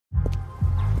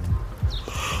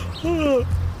The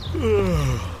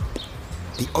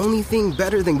only thing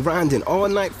better than grinding all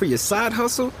night for your side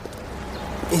hustle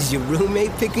is your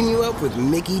roommate picking you up with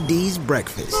Mickey D's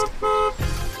breakfast.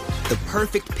 The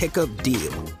perfect pickup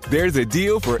deal. There's a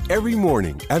deal for every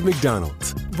morning at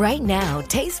McDonald's. Right now,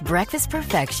 taste breakfast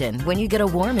perfection when you get a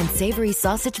warm and savory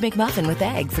sausage McMuffin with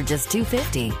egg for just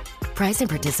 $2.50. Price and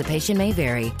participation may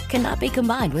vary. Cannot be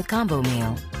combined with combo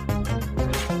meal.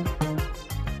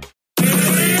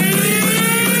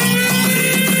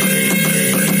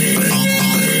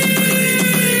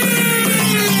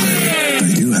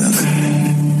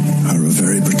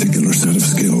 Set of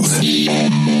skills. This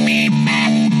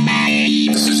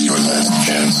is your last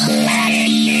chance.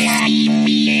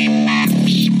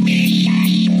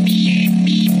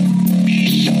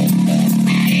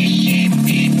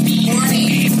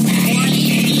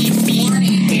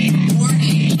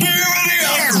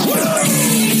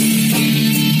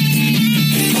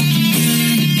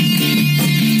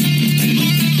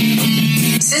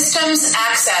 Systems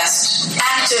accessed.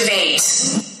 Activate.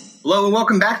 Hello and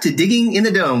welcome back to Digging in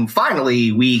the Dome.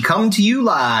 Finally, we come to you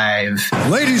live.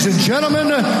 Ladies and gentlemen,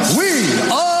 we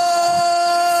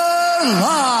are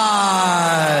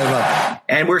live.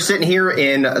 And we're sitting here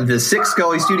in the Six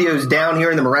Scully Studios down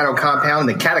here in the Morano compound,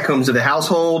 the catacombs of the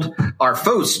household. Our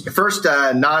first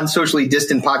non-socially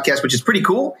distant podcast, which is pretty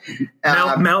cool.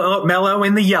 Mellow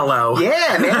in the yellow.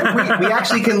 Yeah, man. We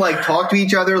actually can like talk to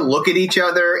each other, look at each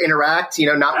other, interact,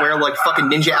 not wear like fucking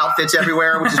ninja outfits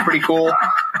everywhere, which is pretty cool.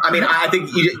 I mean, I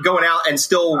think going out and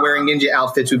still wearing ninja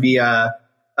outfits would be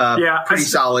pretty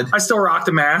solid. I still rocked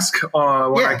a mask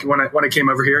when I came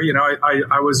over here.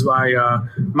 I was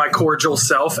my cordial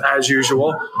self as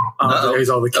usual. There's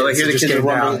all the kids. I hear the kids are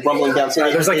rumbling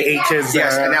downstairs. There's like 8 kids.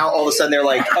 Yes, and now all of a sudden they're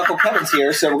like, Uncle Kevin's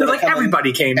here, so we're like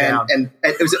everybody came down. And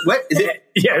was it what? Is it?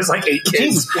 Yeah, it was like 8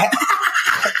 kids. Hey,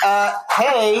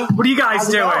 what are you guys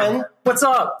doing? Going? What's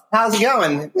up? How's it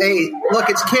going? Hey, look,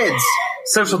 it's kids.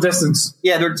 Social distance.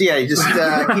 Yeah, you just keep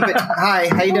it. Hi,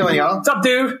 how you doing, y'all? What's up,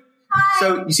 dude?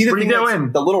 So you see the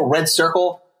thing, the little red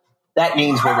circle? That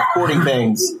means we're recording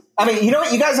things. I mean, you know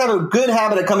what? You guys have a good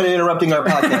habit of coming and interrupting our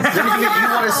podcast. Is there anything that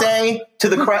you want to say to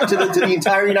the crowd, to the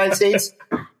entire United States?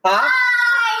 Huh?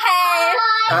 Hi.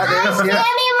 I'm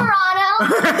Sammy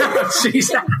Morano.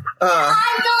 She's I'm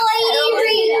the lady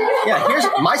Rita. Yeah, here's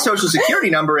my social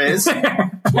security number is. All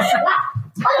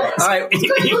right,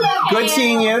 good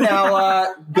seeing you.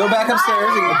 Now go back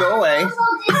upstairs and go away.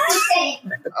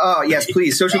 Oh, yes,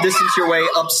 please. Social distance your way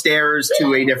upstairs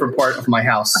to a different part of my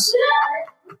house.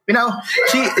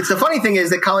 It's the funny thing is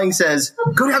that Colleen says,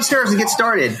 go downstairs and get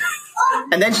started.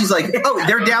 And then she's like, oh,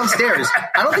 they're downstairs.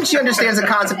 I don't think she understands the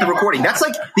concept of recording. That's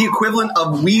like the equivalent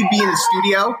of we being in the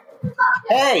studio.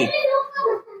 Hey,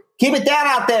 keep it down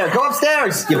out there. Go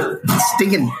upstairs. You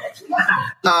stinking.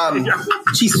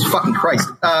 Jesus fucking Christ.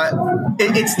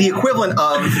 It's the equivalent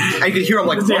of, I could hear him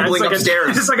like rumbling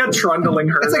upstairs. It's like a trundling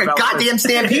herd. It's like a goddamn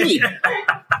stampede.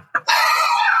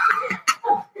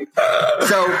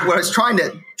 So what I was trying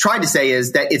to say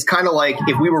is that it's kind of like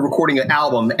if we were recording an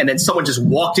album and then someone just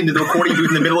walked into the recording booth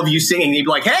in the middle of you singing and you'd be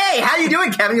like, hey, how you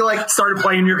doing, Kevin? You like started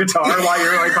playing your guitar while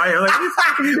you're like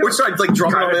we're starting like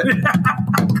drumming on it.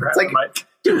 It's like,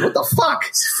 dude, what the fuck?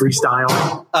 It's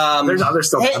freestyle. There's other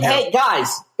stuff. Hey,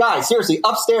 guys, seriously,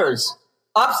 upstairs.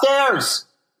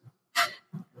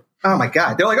 Oh my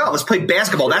God. They're like, oh, let's play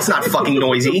basketball. That's not fucking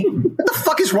noisy. What the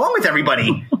fuck is wrong with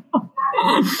everybody?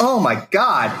 Oh my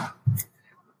God.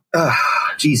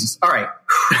 Jesus. All right.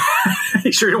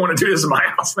 You sure you don't want to do this in my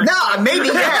house? Man? No, maybe,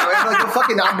 yeah.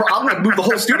 I'm going to move the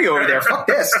whole studio over there. Fuck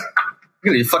this. I'm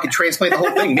going to fucking transplant the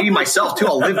whole thing. Maybe myself, too.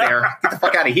 I'll live there. Get the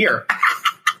fuck out of here.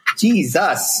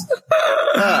 Jesus.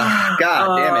 God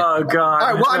damn it. Oh, God.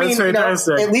 All right, well, I mean,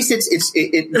 at least it's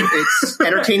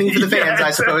entertaining for the fans, I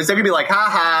suppose. They're going to be like, ha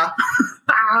ha.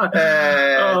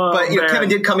 But Kevin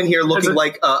did come in here looking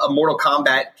like a Mortal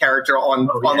Kombat character on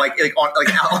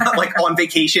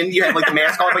vacation. You had like the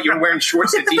mask on, but you were wearing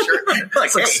shorts and a t-shirt.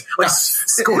 Like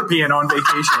Scorpion on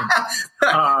vacation.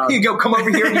 You go, come over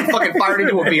here and you fucking fire it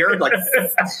into a beer. Like,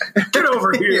 get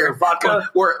over here, vodka.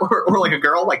 Or like a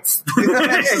girl, like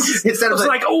instead of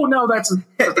like, oh no, I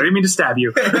didn't mean to stab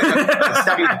you.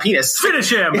 Stab you with the penis. Finish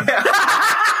him. Yeah.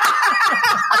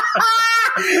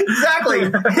 Exactly.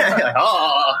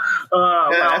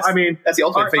 I mean, that's the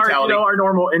ultimate fatality. Our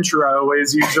normal intro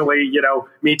is usually,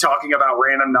 me talking about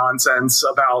random nonsense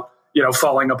about,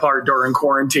 falling apart during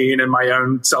quarantine and my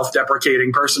own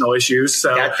self-deprecating personal issues.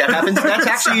 So that happens. That's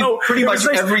actually pretty much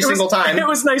every single time. It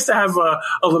was nice to have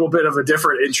a little bit of a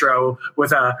different intro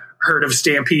with a herd of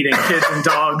stampeding kids and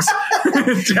dogs.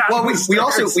 Well, we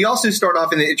also start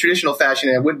off in the traditional fashion,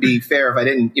 and it wouldn't be fair if I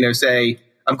didn't, say,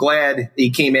 I'm glad that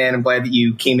you came in. I'm glad that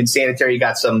you came in sanitary. You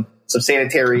got some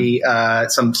sanitary,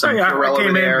 some Purell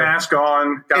over there. Mask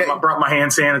on, brought my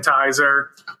hand sanitizer,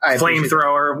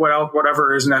 flamethrower,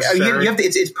 whatever is necessary. You have to,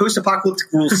 it's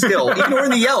post-apocalyptic rules still. Even we're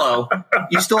in the yellow,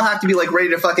 you still have to be ready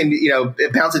to fucking,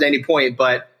 pounce at any point.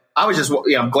 But I was just,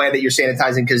 I'm glad that you're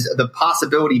sanitizing, because the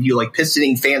possibility of you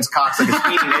pistoning fans' cocks like a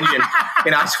speeding engine,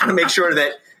 and I just want to make sure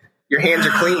that your hands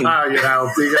are clean. I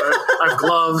have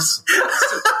gloves.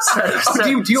 Do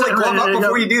you glove up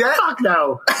before you do that? Fuck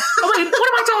no. What am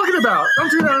I talking about?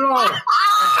 Don't do that at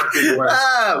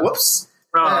all. Whoops.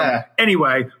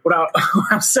 Anyway, what I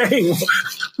was saying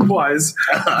was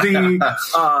the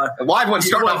wide one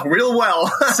started off real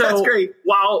well. So that's great.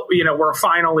 While we're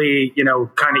finally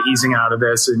kind of easing out of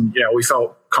this, and we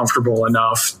felt comfortable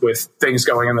enough with things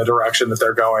going in the direction that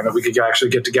they're going, that we could actually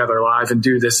get together live and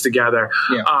do this together.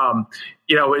 Yeah.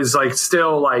 Is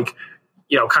still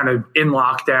kind of in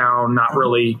lockdown, not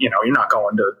really, you're not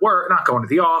going to work, not going to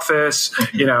the office,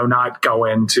 not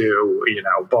going to,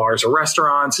 bars or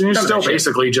restaurants. And you're still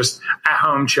basically just at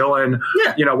home chilling,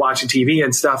 watching TV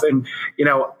and stuff. And,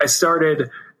 I started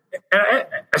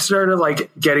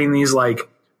getting these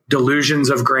delusions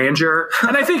of grandeur.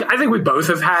 And I think we both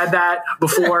have had that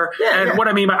before. What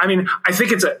I mean, I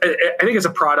think it's a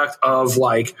product of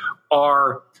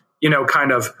our,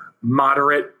 kind of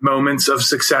moderate moments of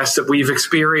success that we've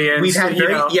experienced. We've had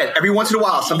every once in a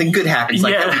while something good happens.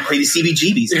 We play the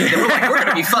CBGBs. And then we're going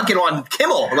to be fucking on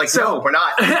Kimmel. We're no, we're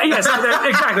not.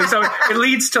 Exactly. So it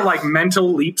leads to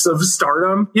mental leaps of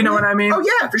stardom. You know what I mean? Oh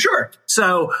yeah, for sure.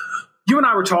 So you and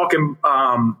I were talking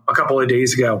a couple of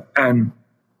days ago, and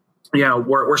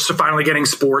we're finally getting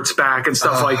sports back and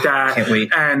stuff like that. Can't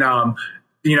wait. And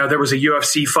there was a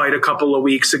UFC fight a couple of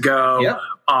weeks ago. Yep.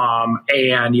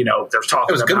 And they're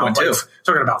talking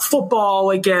about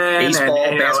football again, baseball,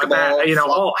 and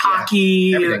basketball,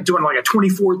 hockey, doing a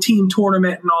 24-team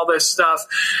tournament and all this stuff.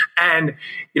 And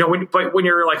when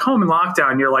you're home in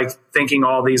lockdown, you're thinking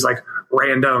all these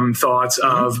random thoughts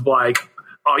of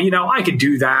I could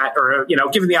do that, or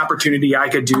given the opportunity, I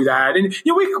could do that. And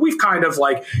we've kind of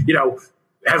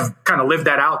have kind of lived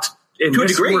that out in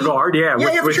this regard,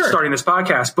 with sure. starting this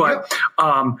podcast. But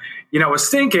I was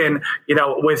thinking,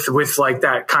 with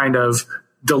that kind of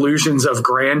delusions of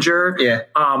grandeur. Yeah.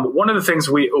 One of the things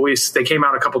they came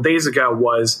out a couple days ago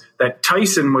was that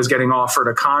Tyson was getting offered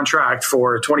a contract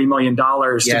for $20 million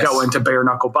to go into bare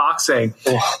knuckle boxing,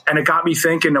 and it got me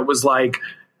thinking. It was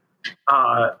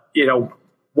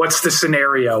what's the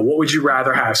scenario? What would you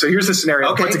rather have? So here's the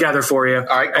scenario I put together for you. All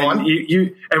right, go on.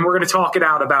 And we're going to talk it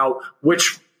out about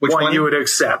which one you would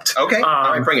accept. Okay.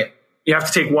 All right, bring it. You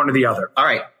have to take one or the other. All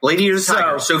right. Lady or the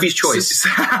tiger, Sophie's choice.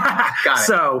 Got it.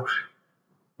 So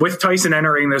with Tyson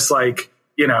entering this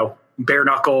bare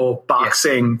knuckle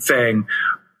boxing thing,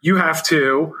 you have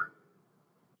to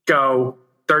go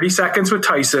 30 seconds with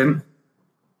Tyson,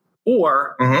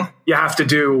 or you have to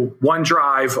do one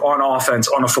drive on offense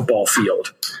on a football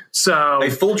field. So a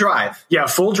full drive. Yeah,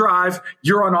 full drive.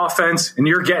 You're on offense and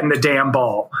you're getting the damn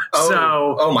ball.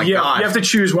 Oh my God. You have to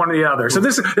choose one or the other. So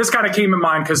this kind of came in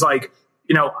mind because I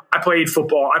played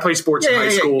football. I played sports in high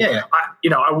school.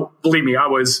 Believe me, I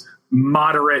was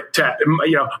moderate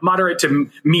to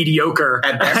mediocre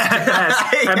at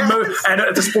best. and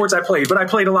at the sports I played. But I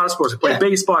played a lot of sports. I played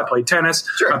baseball. I played tennis.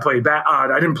 Sure. I played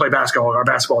I didn't play basketball. Our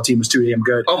basketball team was too damn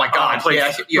good. Oh my God. But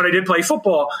I did play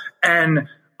football, and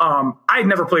I had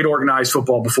never played organized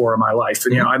football before in my life.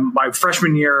 And, my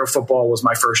freshman year of football was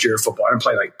my first year of football. I didn't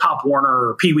play Pop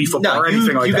Warner or Pee Wee football or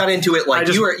anything like that. You got into it I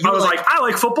was like, I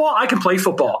like football. I can play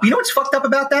football. You know what's fucked up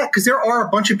about that? Because there are a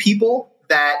bunch of people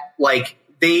that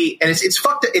it's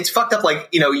fucked up.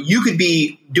 You could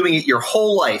be doing it your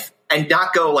whole life and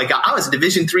not go I was a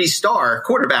Division III star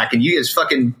quarterback and you guys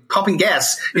fucking pumping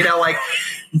gas.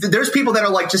 There's people that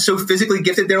are just so physically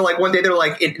gifted. They're one day they're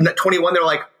in 21. They're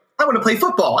I want to play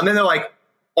football, and then they're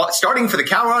starting for the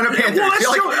Carolina Panthers.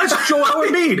 Well, that's Joel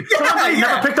Embiid.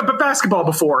 Never picked up a basketball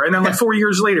before, and then 4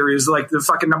 years later, he's the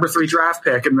fucking number 3 draft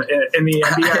pick in the NBA.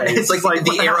 It's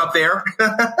the air up there.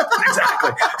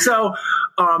 Exactly. So,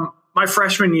 my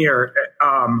freshman year,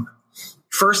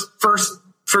 first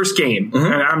game,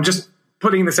 and I'm just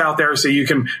putting this out there so you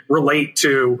can relate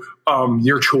to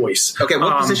your choice. Okay,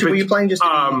 what position were you playing?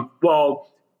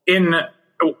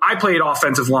 I played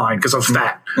offensive line because I'm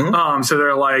fat. So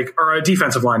they're like, or a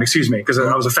defensive line, excuse me, because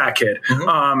I was a fat kid.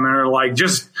 And they're like,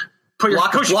 just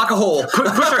block a hole.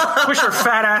 push your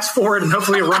fat ass forward and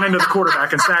hopefully run into the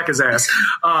quarterback and sack his ass.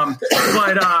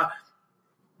 But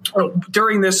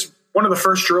during this, one of the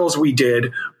first drills we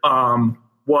did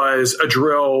was a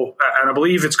drill, and I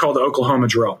believe it's called the Oklahoma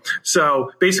drill.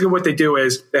 So basically what they do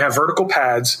is they have vertical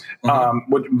pads,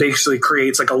 which basically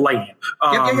creates like a lane,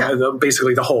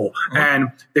 basically the hole.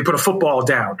 And they put a football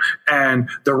down, and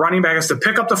the running back has to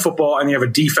pick up the football, and you have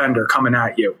a defender coming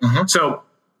at you. So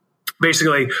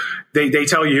basically, they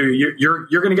tell you you're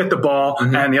going to get the ball,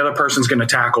 and the other person's going to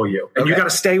tackle you, and you got to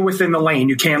stay within the lane.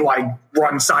 You can't like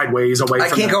run sideways away. I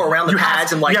from can't them. go around the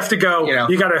pads and like you have to go.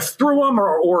 You got to through them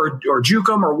or juke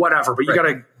them or whatever. But you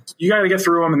got to get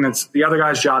through them, and it's the other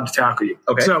guy's job to tackle you.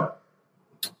 Okay. So,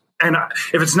 and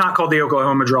if it's not called the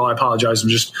Oklahoma drill, I apologize. I'm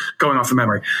just going off of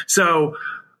memory. So,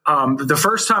 the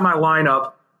first time I line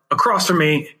up, across from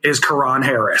me is Karan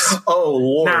Harris. Oh,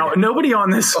 Lord. Now, nobody on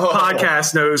this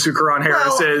podcast knows who Karan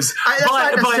Harris is. That's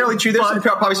not necessarily true. There's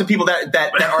probably some people that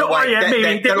are like...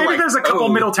 maybe there's a couple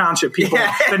Middle Township people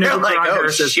that know who Karan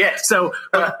Harris is. Shit. So,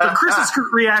 but Chris's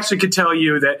reaction could tell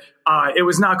you that it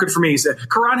was not good for me. He said,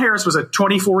 Karan Harris was a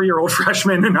 24-year-old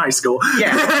freshman in high school.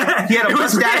 Yeah. He had a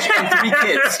mustache and 3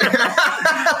 kids.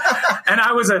 And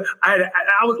I was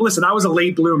a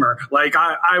late bloomer. Like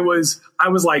I was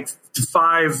like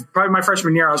 5, probably my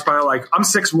freshman year. I was probably like, I'm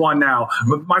 6'1" now.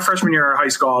 But my freshman year of high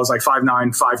school, I was like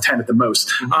 5'9", 5'10" at the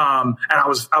most. And I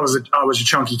was a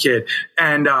chunky kid.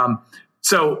 And,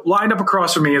 so lined up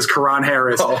across from me is Karan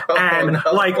Harris. Like,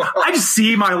 I just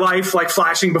see my life like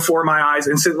flashing before my eyes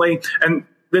instantly. And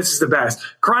this is the best.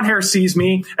 Karan Harris sees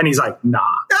me and he's like, nah.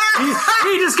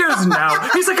 He just goes, no.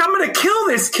 He's like, I'm going to kill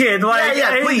this kid. Like,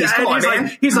 please, come on,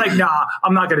 man. He's like, nah,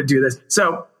 I'm not going to do this.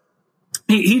 So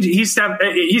he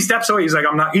steps away. He's like,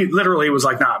 he literally was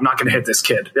like, nah, I'm not going to hit this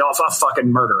kid. I'll fucking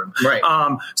murder him. Right.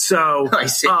 So I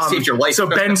saved your life. So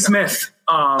Ben Smith,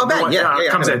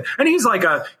 comes in, and he's like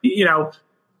he's a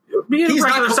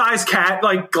regular sized cat,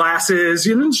 like glasses,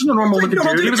 just a normal looking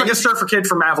dude. He was like a surfer kid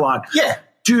from Avalon. Yeah.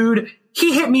 Dude,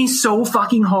 he hit me so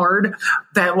fucking hard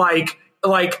that like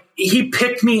he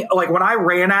picked me, like when I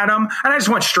ran at him and I just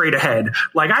went straight ahead.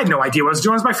 Like I had no idea what I was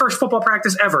doing. It was my first football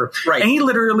practice ever. Right. And he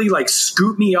literally like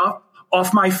scooped me up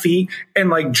off my feet and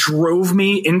like drove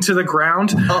me into the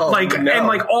ground. And like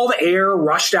all the air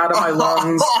rushed out of my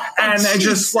lungs. And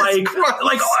just like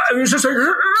it was just like,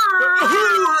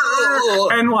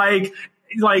 and like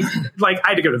I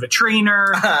had to go to the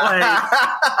trainer.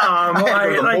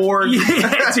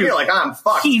 Dude, like I'm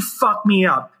fucked. He fucked me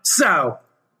up. So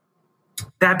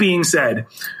that being said,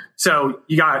 so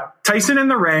you got Tyson in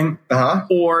the ring,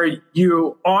 or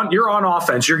you're on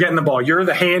offense. You're getting the ball. You're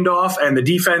the handoff, and the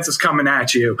defense is coming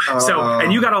at you.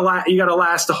 And you got to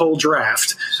last the whole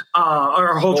draft, or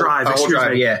a whole drive. Excuse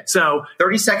me. Yeah. So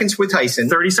 30 seconds with Tyson.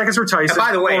 30 seconds with Tyson. And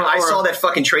by the way, I saw that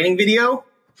fucking training video.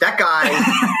 That guy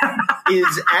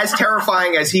is as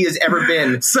terrifying as he has ever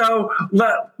been. So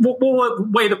we'll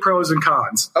weigh the pros and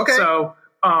cons. Okay. So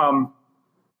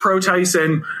pro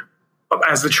Tyson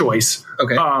as the choice.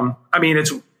 Okay. I mean,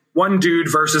 it's one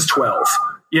dude versus 12.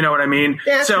 You know what I mean?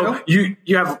 Yeah, so true.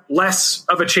 you have less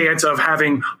of a chance of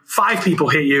having 5 people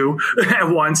hit you at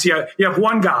once. You have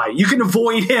one guy. You can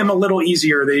avoid him a little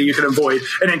easier than you can avoid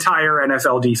an entire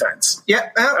NFL defense.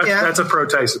 Yeah. That's a pro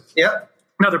Tyson. Yep.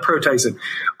 Another pro Tyson.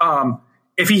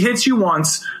 If he hits you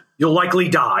once, you'll likely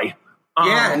die.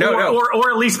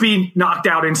 Or at least be knocked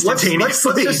out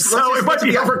instantaneously. It might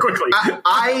be over quickly.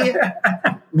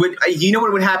 I would. You know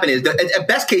what would happen is a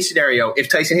best case scenario if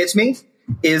Tyson hits me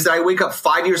is I wake up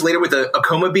 5 years later with a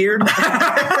coma beard and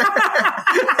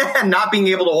not being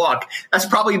able to walk. That's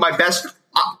probably my best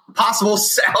possible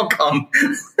outcome.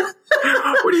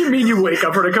 What do you mean you wake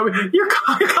up for a coma? Your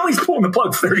collie's pulling the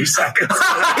plug 30 seconds.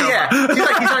 Yeah.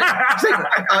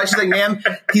 She's like, ma'am,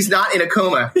 he's not in a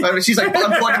coma. She's like,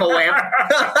 unplugging the lamp.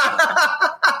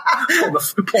 Pulling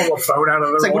the phone out of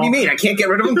the It's like, wall. what do you mean? I can't get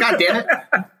rid of him? God damn it.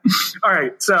 All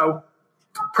right. So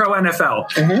pro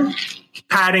NFL.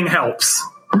 Padding helps.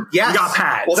 Yes. You got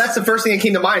pads. Well, that's the first thing that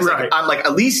came to mind. Right. I'm like,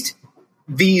 at least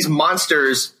these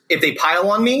monsters, if they pile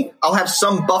on me, I'll have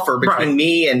some buffer between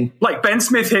me and... Like Ben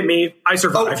Smith hit me. I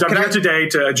survived. I'm here today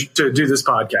to do this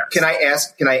podcast. Can I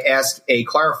ask a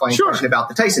clarifying question about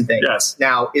the Tyson thing? Yes.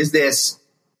 Now, is this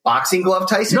boxing glove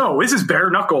Tyson? No, this is bare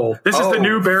knuckle. This is the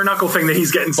new bare knuckle thing that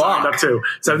he's getting signed up to.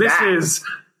 So this is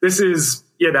this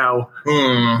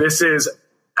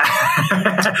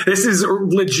is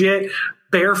legit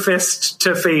bare fist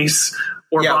to face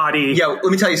or body. Yo, let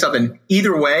me tell you something.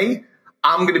 Either way,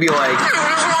 I'm going to be like...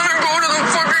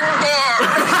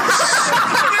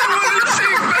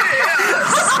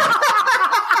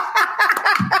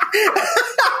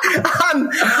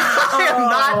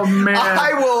 fucking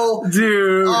I will,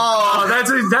 dude. Oh, that's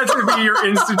gonna be your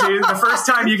instantaneous. The first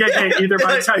time you get hit either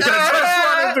by Tyson, I just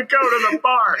wanted to go to the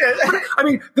bar. I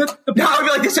mean, I would be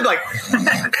like this. I'd be like,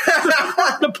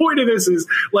 the point of this is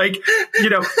like, you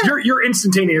know, you're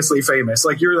instantaneously famous.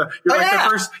 Like you're the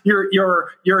first.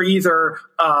 You're either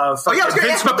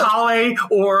Vince Papale,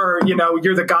 or you know,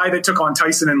 you're the guy that took on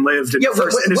Tyson and lived in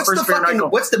his first bare knuckle.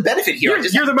 What's the benefit here?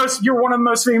 You're one of the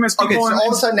most famous people. Okay, so all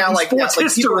of a sudden now, like sports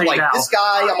history people are like, now. this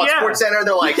guy, I'm on SportsCenter.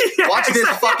 They're like, watch this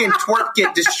fucking twerp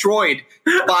get destroyed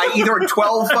by either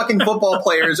 12 fucking football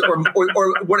players or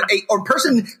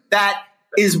person that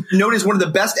is known as one of the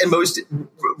best and most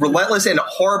relentless and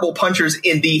horrible punchers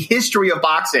in the history of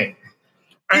boxing.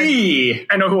 I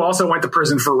know who also went to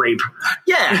prison for rape.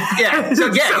 Yeah. So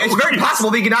it's very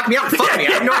possible that you can knock me out and fuck me.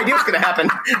 I have no idea what's going to happen.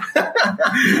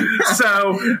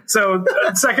 So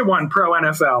second one, pro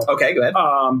NFL. Okay, go ahead.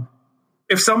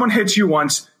 If someone hits you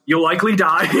once, you'll likely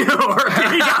die.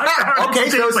 Okay,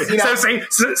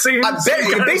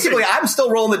 basically, I'm still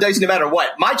rolling the dice no matter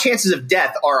what. My chances of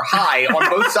death are high on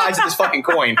both sides of this fucking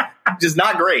coin, which is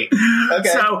not great. Okay.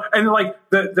 So, and like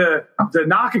the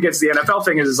knock against the NFL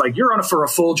thing is like you're on for a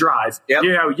full drive. Yep.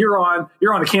 You know, you're on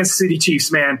the Kansas City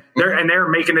Chiefs, man. They're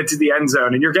making it to the end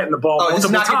zone, and you're getting the ball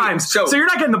multiple times. So you're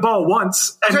not getting the ball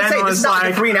once. I was going to say, this is not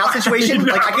like a 3-and-out situation.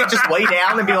 Like I can't just lay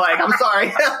down and be like, I'm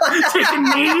sorry. Taking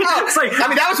me. It's like, I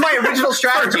mean, that was my original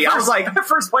strategy. I was like, the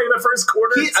first play of the first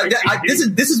quarter.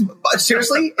 This is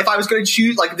seriously. If I was going to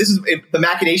choose, like, this is the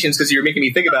machinations because you're making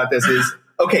me think about this. Is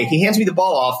okay. He hands me the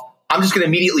ball off. I'm just going to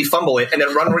immediately fumble it and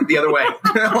then run the other way.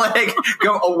 Like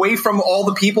go away from all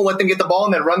the people, let them get the ball,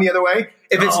 and then run the other way.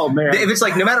 If it's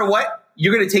like no matter what,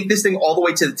 you're going to take this thing all the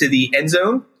way to the end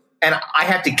zone, and I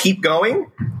have to keep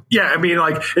going. Yeah, I mean,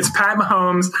 like it's Pat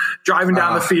Mahomes driving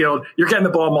down the field. You're getting the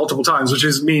ball multiple times, which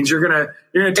means you're gonna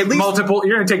take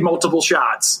multiple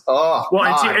shots. Oh,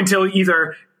 well, until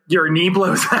either your knee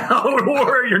blows out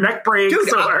or your neck breaks.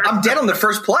 Dude, I'm dead on the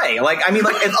first play. Like, I mean,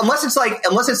 like unless it's like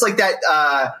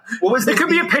that. What was it? Could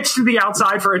be a pitch to the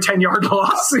outside for a 10-yard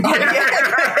loss. Yeah,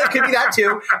 it could be that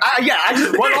too. I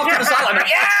just run off to the sideline.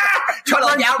 Like, try to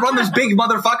like outrun those big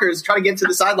motherfuckers. Try to get to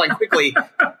the sideline quickly.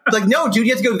 Like, no, dude,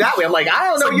 you have to go that way. I'm like, I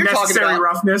don't know what you're talking about. Necessary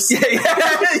roughness. Yeah.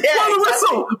 Blow the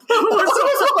whistle.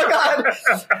 Oh my god.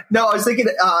 No, I was thinking.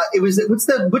 It was what's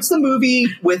the movie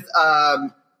with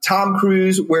Tom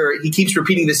Cruise where he keeps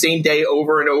repeating the same day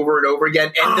over and over and over again.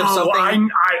 End of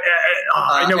something.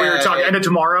 I know what you're talking. End of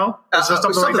tomorrow.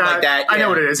 Something like that. Yeah. I know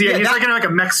what it is. Yeah, he's like in like a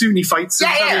mech suit and he fights.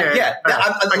 Yeah.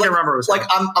 I can't remember what it was. Like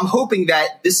I'm hoping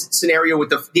that this scenario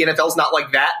with the NFL is not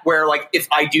like that, where like if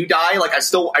I do die, like I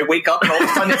wake up and all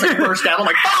of a sudden it's like burst down. I'm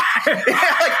like, God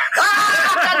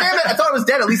damn it! I thought I was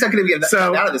dead. At least I could get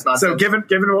out of this nonsense. So given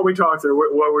what we talked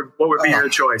through, what would be your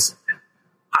choice?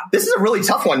 This is a really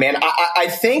tough one, man. I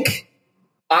think,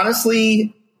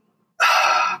 honestly,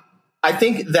 I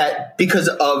think that because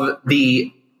of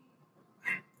the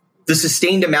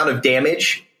sustained amount of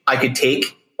damage I could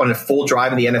take on a full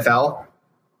drive in the NFL,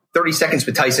 30 seconds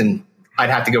with Tyson, I'd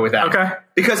have to go with that. Okay.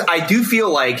 Because I do feel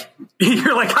like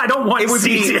you're like, I don't want it would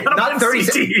be not 30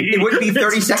 it wouldn't be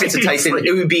 30 seconds to Tyson.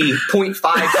 It would be 0.5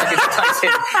 seconds to Tyson.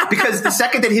 Because the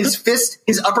second that his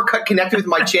uppercut connected with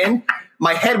my chin,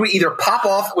 my head would either pop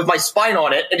off with my spine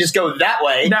on it and just go that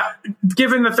way. Now,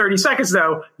 given the 30 seconds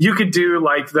though, you could do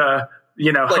like the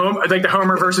the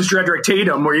Homer versus Dredrick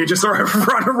Tatum, where you just sort of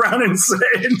run around in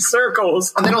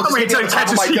circles. And then I'll just get to the top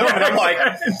of my dome, and I'm like,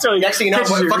 next thing you know,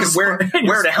 I'm fucking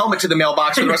wearing a helmet to the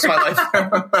mailbox for the rest of my life.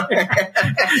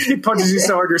 He punches you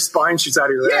so hard your spine shoots out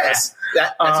of your ass.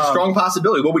 That's a strong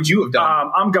possibility. What would you have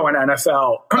done? I'm going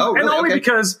NFL. Oh, really? And only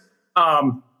because,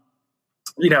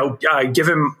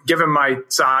 given my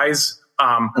size,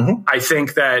 I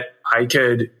think that I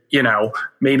could,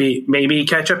 maybe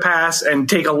catch a pass and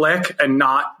take a lick and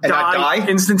not die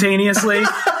instantaneously.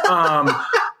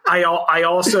 I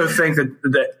also think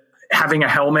that having a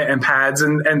helmet and pads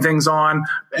and things on,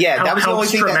 that was the only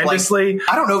thing tremendously.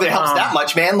 That, I don't know if it helps that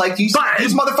much, man. Like these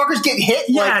motherfuckers get hit.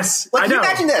 Yes, like can you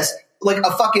imagine this? Like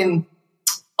a fucking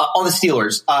on the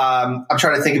Steelers. I'm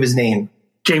trying to think of his name.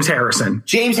 James Harrison.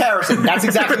 That's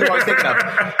exactly what I was thinking of.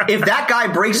 If that guy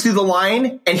breaks through the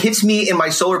line and hits me in my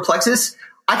solar plexus,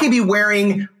 I could be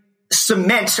wearing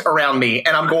cement around me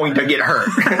and I'm going to get hurt.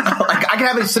 Like I can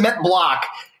have a cement block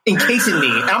encasing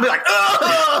me and I'll be like,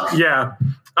 ugh! Yeah.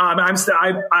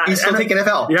 You still taking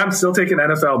NFL? Yeah, I'm still taking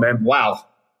NFL, man. Wow.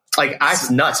 Like, that's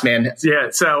nuts, man. Yeah,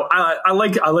 so I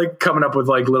like coming up with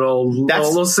like little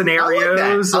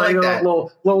scenarios, I like that.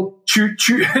 little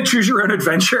choose your own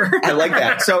adventure. I like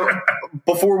that. So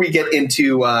before we get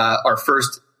into our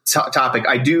first topic,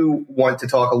 I do want to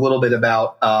talk a little bit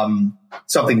about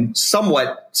something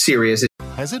somewhat serious.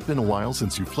 Has it been a while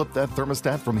since you flipped that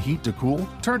thermostat from heat to cool?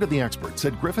 Turn to the experts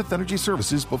at Griffith Energy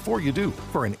Services before you do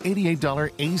for an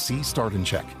 $88 AC start and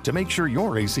check to make sure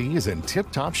your AC is in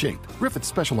tip-top shape. Griffith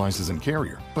specializes in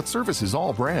Carrier, but services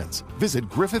all brands. Visit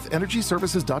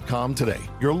GriffithEnergyServices.com today.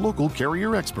 Your local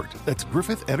Carrier expert. That's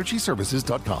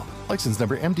GriffithEnergyServices.com. License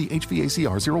number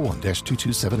MD-HVACR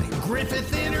 01-2278.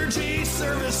 Griffith Energy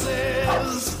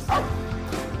Services.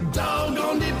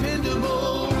 Doggone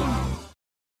dependable.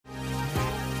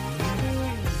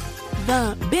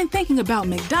 Been thinking about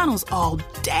McDonald's all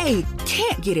day.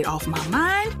 Can't get it off my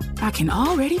mind. I can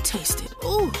already taste it.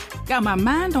 Ooh, got my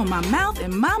mind on my mouth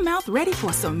and my mouth ready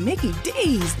for some Mickey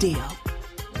D's deal.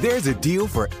 There's a deal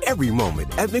for every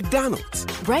moment at McDonald's.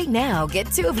 Right now,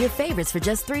 get 2 of your favorites for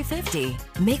just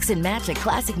 $3.50. Mix and match a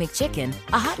classic McChicken,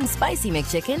 a hot and spicy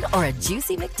McChicken, or a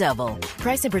juicy McDouble.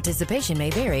 Price and participation may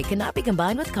vary. Cannot be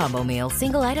combined with combo meal.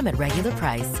 Single item at regular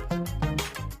price.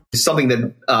 Something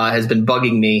that has been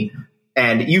bugging me.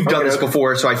 And you've done this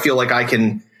before, so I feel like I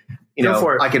can,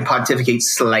 I can pontificate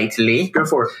slightly. Go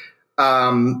for it.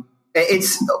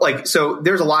 It's like, so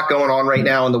there's a lot going on right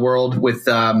now in the world with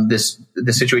the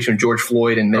situation with George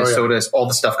Floyd in Minnesota, all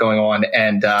the stuff going on.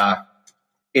 And,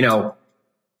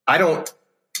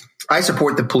 I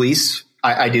support the police.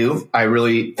 I do. I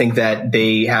really think that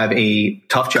they have a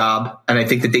tough job. And I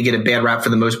think that they get a bad rap for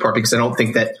the most part, because I don't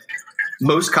think that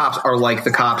most cops are like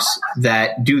the cops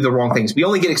that do the wrong things. We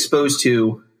only get exposed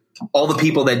to all the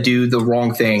people that do the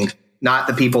wrong thing, not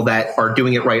the people that are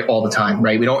doing it right all the time,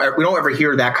 right? We don't ever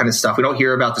hear that kind of stuff. We don't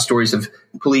hear about the stories of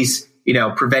police,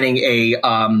 preventing a,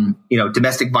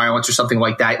 domestic violence or something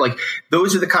like that. Like,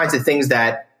 those are the kinds of things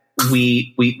that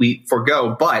we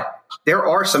forego. But there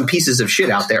are some pieces of shit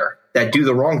out there that do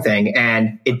the wrong thing.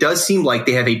 And it does seem like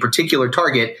they have a particular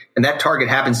target, and that target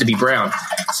happens to be Brown.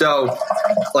 So,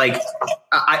 like,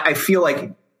 I feel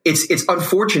like it's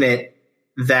unfortunate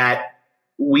that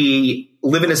we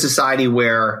live in a society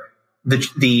where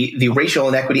the racial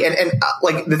inequity and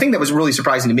like, the thing that was really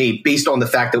surprising to me, based on the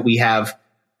fact that we have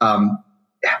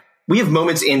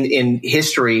moments in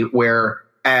history where,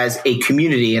 as a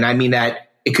community, and I mean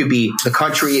that it could be the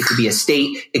country, it could be a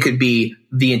state, it could be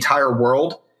the entire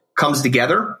world, comes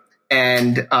together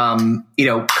and,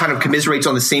 kind of commiserates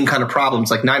on the same kind of problems.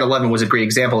 Like 9/11 was a great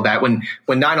example of that. When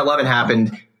 9/11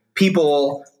 happened,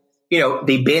 people,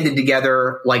 they banded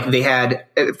together like they had,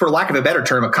 for lack of a better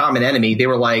term, a common enemy. They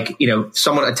were like,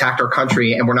 someone attacked our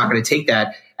country and we're not going to take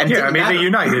that. And they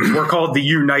united. We're called the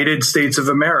United States of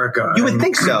America. You would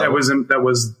think so. That was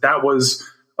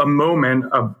a moment,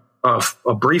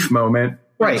 a brief moment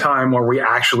in time where we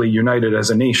actually united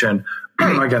as a nation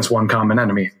against one common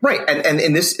enemy. Right. And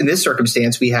in this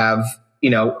circumstance, we have,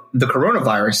 the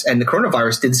coronavirus, and the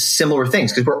coronavirus did similar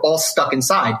things, because we're all stuck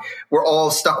inside. We're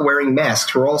all stuck wearing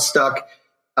masks. We're all stuck.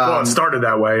 Well, it started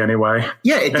that way anyway.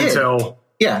 Yeah, it did. Until,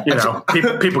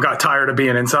 people got tired of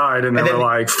being inside, and they were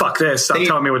like, fuck this. Stop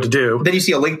telling me what to do. Then you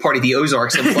see a lake party at the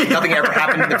Ozarks, and like nothing ever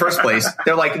happened in the first place.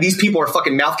 They're like, these people are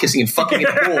fucking mouth kissing and fucking in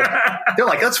the pool. They're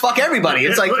like, let's fuck everybody.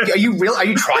 It's like, are you real? Are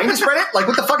you trying to spread it? Like,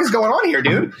 what the fuck is going on here,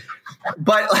 dude?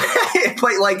 But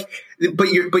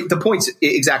the point's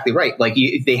exactly right. Like,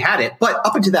 they had it, but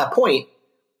up until that point,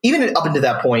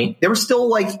 there were still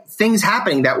like things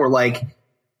happening that were like,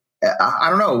 I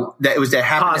don't know, that it was that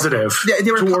happened positive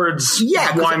towards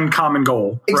one common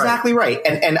goal. Exactly right.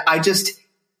 And I just,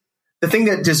 the thing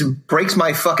that just breaks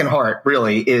my fucking heart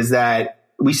really is that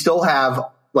we still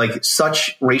have like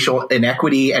such racial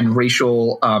inequity and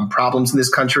racial problems in this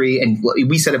country. And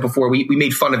we said it before, we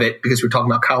made fun of it because we were talking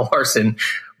about Kyle Larson,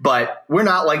 but we're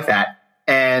not like that.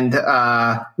 And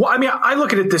well, I mean, I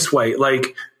look at it this way,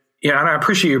 like, and I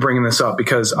appreciate you bringing this up,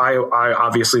 because I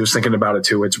obviously was thinking about it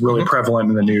too. It's really prevalent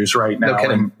in the news right now. No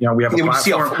kidding. And, we have a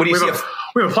platform. We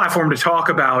have a platform to talk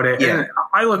about it. Yeah. And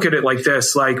I look at it like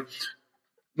this, like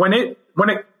when it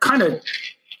kind of,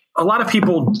 a lot of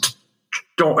people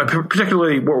don't,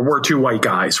 particularly we're two white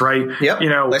guys, right? Yep.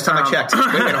 Last time I checked. Wait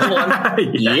a minute, hold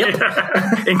on.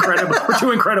 Yep. Incredible. We're two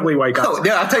incredibly white guys. Oh,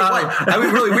 yeah, I'll tell you what. That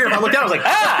was really weird. If I looked down, I was like,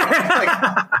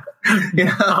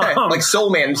 like Soul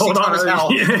Man, see Thomas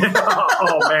Howell.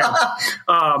 Oh man.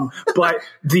 But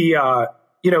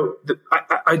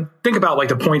I think about like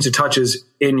the points it touches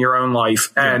in your own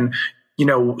life, and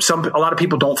a lot of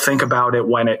people don't think about it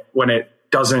when it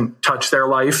doesn't touch their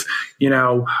life.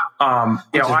 I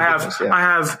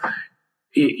have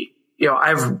I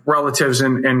have relatives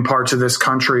in parts of this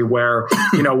country where,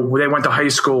 they went to high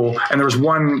school and there was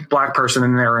one black person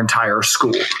in their entire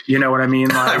school. You know what I mean?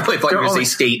 Like, I really thought you were going to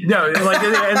say state. No,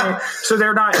 so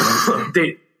they're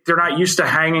not used to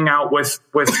hanging out with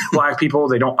black people.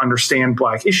 They don't understand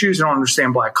black issues. They don't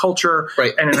understand black culture.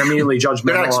 Right. And are immediately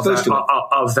judgmental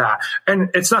of that. And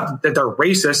it's not that they're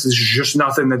racist. It's just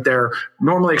nothing that they're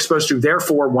normally exposed to.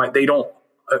 Therefore, they don't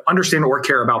understand or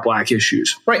care about black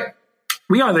issues. Right.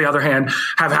 We, on the other hand,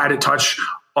 have had it touch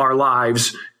our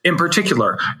lives in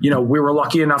particular. We were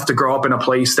lucky enough to grow up in a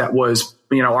place that was,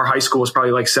 our high school was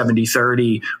probably like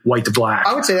 70-30 white to black.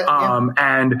 I would say that. Yeah.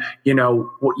 And,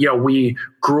 we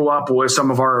grew up with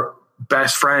some of our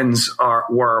best friends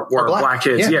were black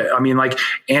kids. Yeah. I mean, like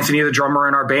Anthony, the drummer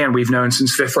in our band, we've known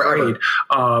since fifth grade.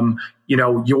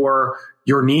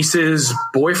 Your niece's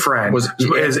boyfriend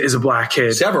is a black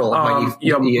kid. Several. My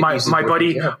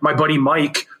buddy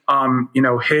Mike,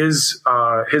 his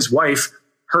wife,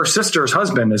 her sister's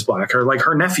husband is black.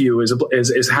 Her nephew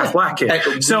is half black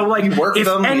kid. So like, if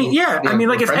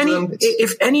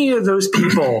any of those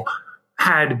people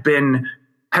had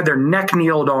their neck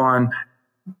kneeled on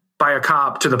by a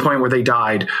cop to the point where they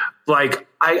died, like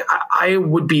I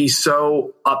would be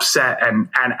so upset and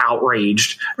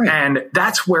outraged. Right. And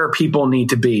that's where people need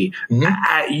to be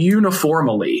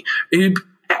uniformly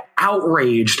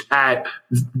outraged at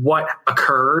what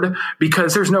occurred,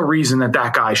 because there's no reason that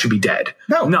guy should be dead.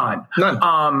 No, none.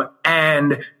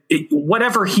 And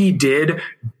whatever he did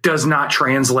does not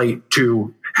translate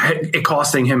to it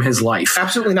costing him his life.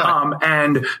 Absolutely not.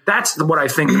 And that's what I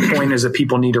think the point is that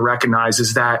people need to recognize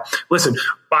is that, listen,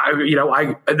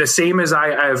 the same as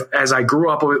I grew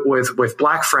up with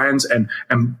black friends and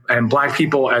black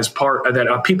people as part of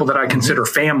that, people that I consider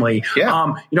family.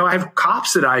 Yeah. I have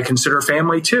cops that I consider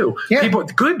family too. Yeah. People,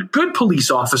 good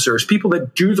police officers, people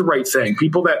that do the right thing,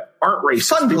 people that aren't racist.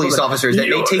 Fun police officers that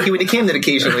may take you into Camden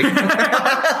occasionally.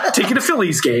 Take you to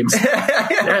Phillies games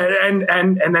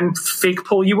and then fake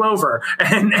pull you over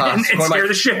and scare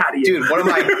the shit out of you. Dude, one of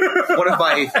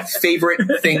my favorite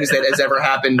things that has ever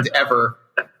happened ever.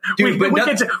 Dude, we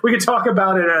can talk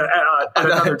about it at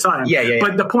another time. Yeah.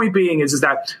 But the point being is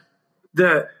that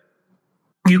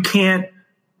we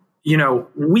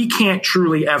can't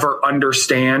truly ever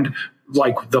understand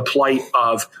like the plight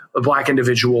of black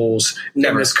individuals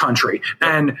in this country.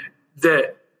 And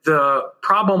the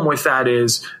problem with that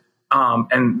is,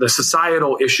 and the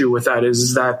societal issue with that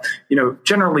is that,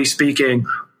 generally speaking,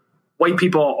 white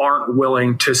people aren't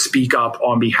willing to speak up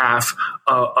on behalf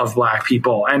of black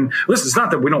people. And listen, it's not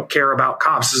that we don't care about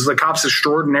cops. It's the cops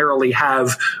extraordinarily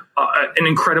have an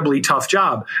incredibly tough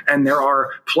job. And there are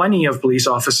plenty of police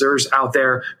officers out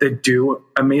there that do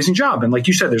an amazing job. And like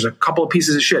you said, there's a couple of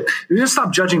pieces of shit. You just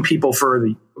stop judging people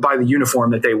by the uniform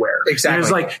that they wear. Exactly. And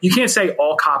it's like, you can't say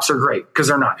all cops are great, because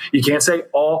they're not. You can't say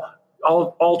all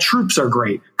troops are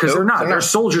great, because they're not. They're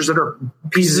soldiers that are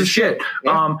pieces of shit.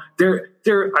 Yeah.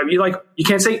 You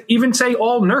can't say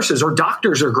all nurses or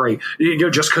doctors are great,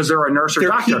 just because they're a nurse or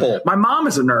doctor. People. My mom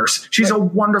is a nurse. She's a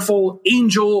wonderful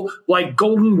angel, like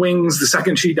golden wings the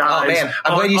second she dies. Oh man,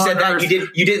 I'm glad you said that. Earth.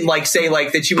 You didn't like say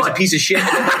like that she was a piece of shit and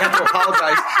then have to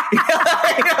apologize.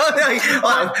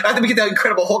 After we get that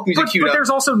Incredible Hulk music queued up. But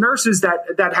there's also nurses that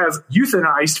have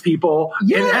euthanized people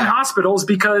in hospitals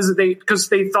because they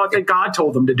thought that God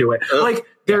told them to do it. Ugh. Like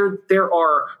there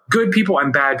are good people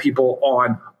and bad people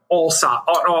on all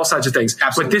sides of things.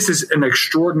 Absolutely. But this is an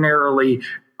extraordinarily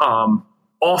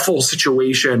awful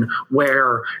situation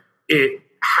where it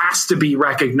has to be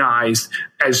recognized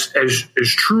as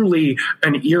truly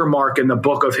an earmark in the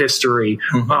book of history,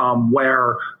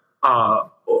 where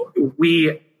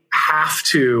we have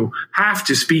to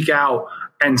speak out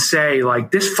and say like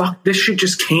this shit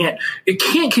just can't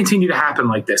continue to happen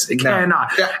like this. It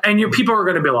cannot. Yeah. And people are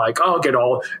going to be like, oh, get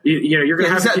all, you're going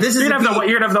to have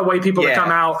the white people that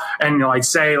come out and like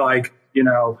say like,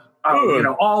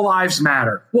 all lives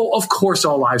matter. Well, of course,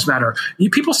 all lives matter.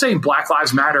 People saying Black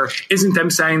Lives Matter isn't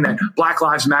them saying that Black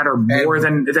Lives matter more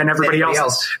than everybody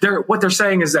else. What they're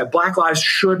saying is that Black lives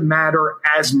should matter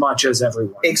as much as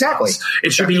everyone. Exactly. Else.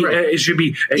 It should be. Right. It should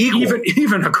be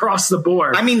even across the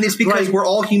board. I mean, it's because we're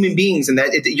all human beings, and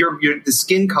that the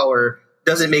skin color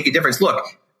doesn't make a difference. Look,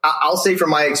 I'll say from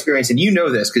my experience, and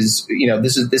this because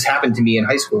this happened to me in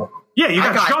high school. Yeah,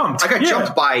 I got jumped. I got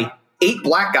jumped by 8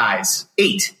 black guys.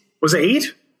 8. Was it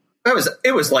 8?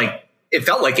 It was like, it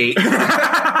felt like 8.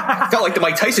 It felt like the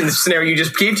Mike Tyson scenario you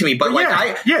just gave to me. But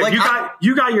I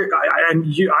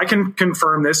can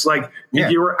confirm this. Like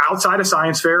you were outside a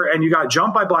science fair and you got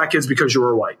jumped by black kids because you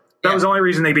were white. That was the only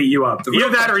reason they beat you up.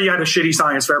 Either that or you had a shitty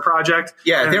science fair project.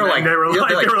 Yeah, they were like,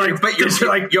 but you're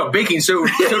like, yo, baking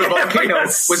soda volcano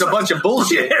was a bunch of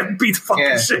bullshit. Yeah, beat the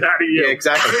fucking shit out of you. Yeah,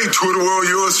 exactly. Hey, Twitter world,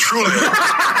 yours truly.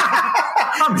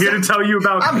 I'm here to tell you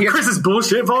about Chris's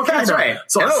bullshit volcano. That's right.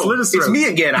 So it's me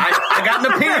again. I got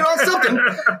an opinion on something.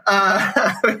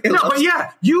 No, but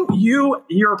yeah,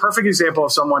 you're a perfect example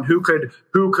of someone who could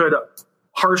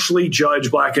harshly judge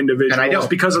black individuals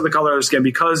because of the color of their skin,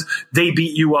 because they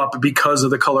beat you up because of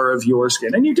the color of your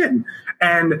skin, and you didn't.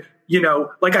 And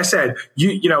like I said,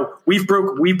 we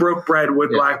broke bread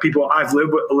with black people. I've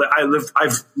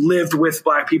lived with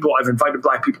black people. I've invited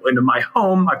black people into my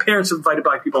home. My parents have invited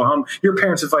black people home. Your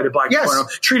parents invited black people home.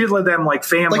 Treated them like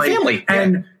family.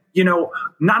 And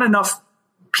not enough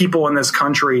people in this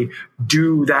country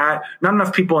do that. Not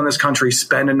enough people in this country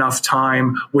spend enough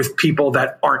time with people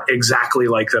that aren't exactly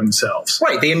like themselves.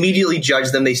 Right. They immediately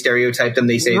judge them. They stereotype them.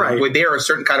 They say they are a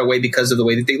certain kind of way because of the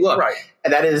way that they look. Right.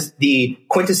 And that is the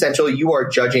quintessential, you are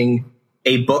judging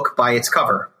a book by its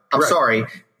cover. I'm sorry.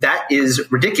 That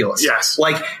is ridiculous. Yes.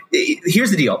 Like,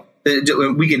 here's the deal.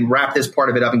 We can wrap this part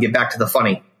of it up and get back to the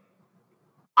funny.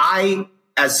 I,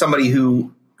 as somebody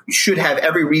who should have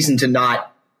every reason to not,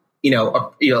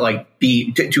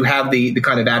 to have the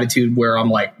kind of attitude where I'm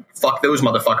like, fuck those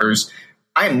motherfuckers.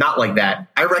 I am not like that.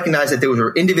 I recognize that there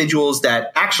were individuals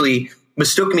that actually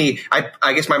mistook me.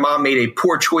 I guess my mom made a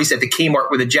poor choice at the Kmart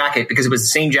with a jacket because it was the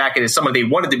same jacket as someone they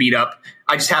wanted to beat up.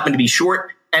 I just happened to be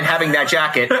short and having that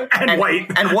jacket and white.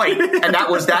 And that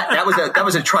was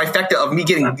a trifecta of me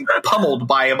getting pummeled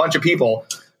by a bunch of people.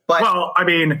 But well, I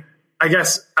mean, I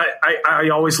guess I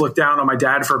always look down on my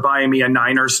dad for buying me a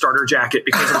Niners starter jacket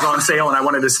because it was on sale and I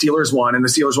wanted a Steelers one, and the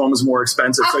Steelers one was more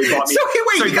expensive. So he bought me,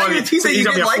 he got me a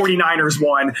 49ers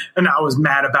one, and I was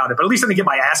mad about it. But at least I didn't get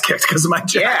my ass kicked because of my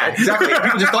jacket. Yeah, exactly.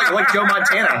 People just thought you like Joe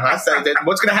Montana. I said,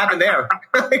 what's going to happen there?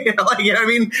 You know what I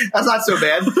mean? That's not so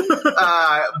bad.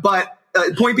 But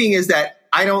point being is that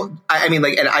and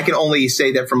I can only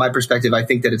say that from my perspective, I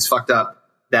think that it's fucked up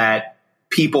that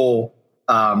people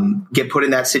get put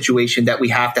in that situation, that we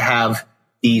have to have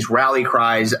these rally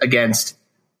cries against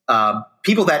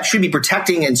people that should be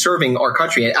protecting and serving our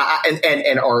country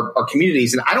and our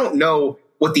communities. And I don't know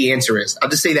what the answer is. I'll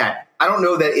just say that. I don't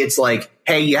know that it's like,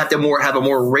 hey, you have to have a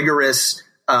more rigorous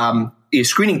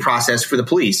screening process for the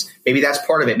police. Maybe that's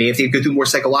part of it. Maybe if they go through more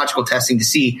psychological testing to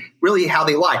see really how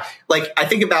they lie. Like, I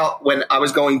think about when I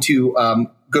was going to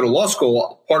go to law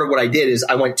school, part of what I did is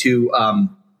I went to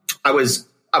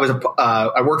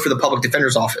I worked for the public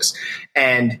defender's office,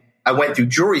 and I went through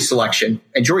jury selection.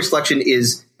 And jury selection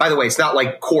is, by the way, it's not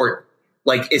like court,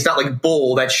 like it's not like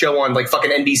Bull, that show on like fucking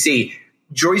NBC.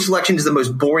 Jury selection is the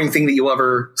most boring thing that you'll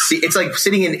ever see. It's like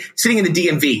sitting in the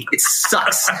DMV. It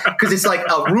sucks because it's like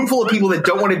a room full of people that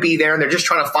don't want to be there, and they're just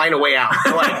trying to find a way out.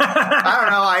 They're like, I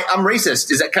don't know, I'm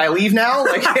racist. Can I leave now?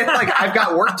 Like I've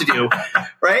got work to do,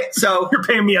 right? So you're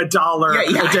paying me $1 a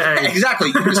day.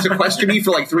 Exactly. You're going to sequester me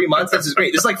for like 3 months. This is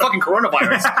great. This is like fucking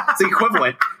coronavirus. It's the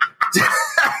equivalent.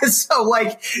 So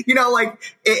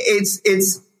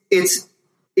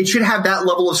it should have that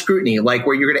level of scrutiny, like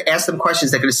where you're going to ask them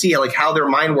questions that are going to see how their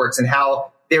mind works and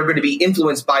how they're going to be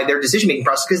influenced by their decision-making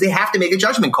process, because they have to make a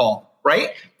judgment call, right?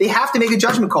 They have to make a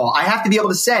judgment call. I have to be able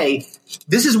to say,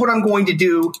 this is what I'm going to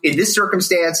do in this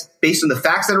circumstance based on the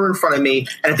facts that are in front of me.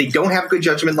 And if they don't have good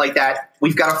judgment like that,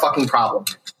 we've got a fucking problem.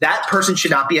 That person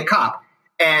should not be a cop.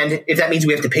 And if that means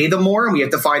we have to pay them more and we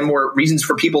have to find more reasons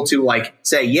for people to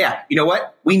say, yeah, you know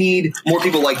what? We need more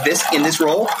people like this in this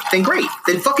role, then great.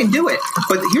 Then fucking do it.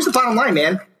 But here's the bottom line,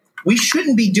 man. We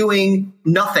shouldn't be doing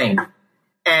nothing.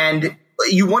 And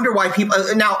you wonder why people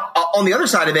now on the other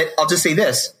side of it, I'll just say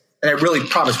this, and I really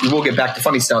promise we will get back to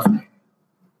funny stuff.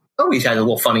 Oh, we had a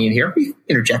little funny in here. We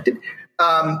interjected.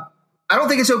 I don't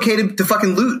think it's okay to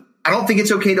fucking loot. I don't think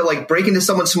it's okay to break into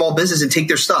someone's small business and take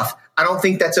their stuff. I don't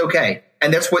think that's okay.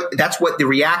 And that's what the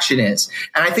reaction is.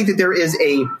 And I think that there is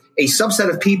a subset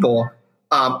of people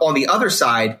on the other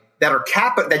side that are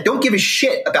that don't give a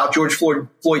shit about George Floyd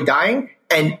dying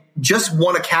and just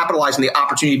want to capitalize on the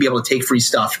opportunity to be able to take free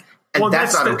stuff. And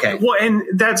that's not okay. Well, and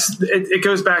it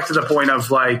goes back to the point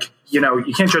of you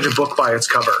can't judge a book by its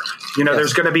cover. Yes.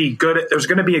 There's going to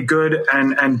be a good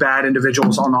and bad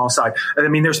individuals on all sides. And I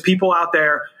mean, there's people out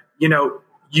there,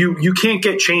 you can't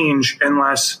get change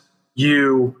unless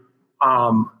you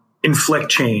inflict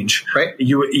change, right?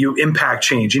 You impact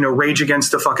change, rage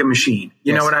against the fucking machine.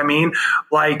 You know what I mean?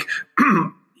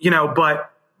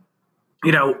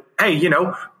 Hey,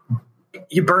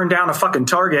 you burn down a fucking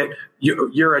Target,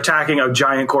 you're attacking a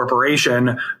giant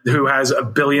corporation who has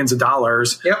billions of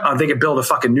dollars. Yep. They could build a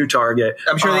fucking new Target.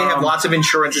 I'm sure they have lots of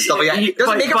insurance and stuff like that. It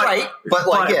doesn't make it right,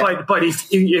 but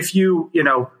if you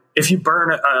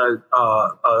burn a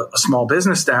small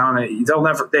business down, they'll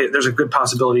never. There's a good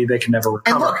possibility they can never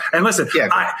recover. And listen,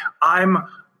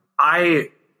 I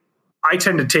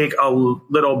tend to take a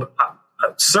little.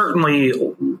 Certainly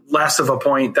less of a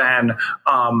point than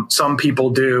some people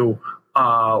do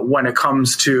when it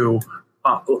comes to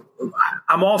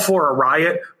I'm all for a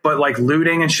riot, but like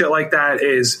looting and shit like that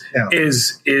is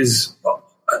it's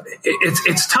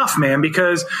tough, man,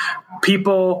 because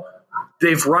people,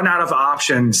 they've run out of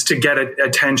options to get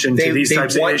attention to these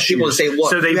types of issues. People to say,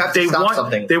 look, so they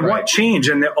want change,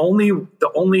 and the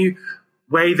only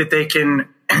way that they can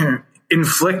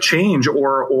inflict change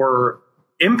or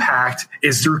impact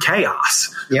is through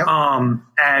chaos, and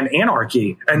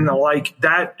anarchy, and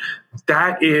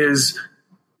that is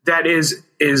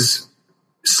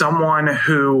someone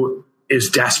who is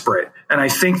desperate. And I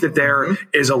think that there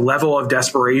is a level of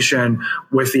desperation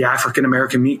with the African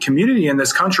American community in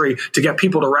this country to get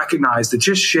people to recognize that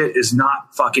just shit is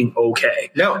not fucking okay.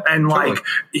 No, and totally.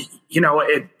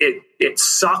 It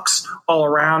sucks all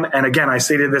around. And again, I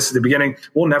stated this at the beginning,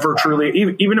 we'll never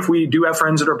truly, even if we do have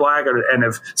friends that are black and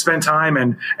have spent time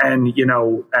and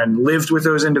lived with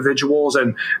those individuals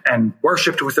and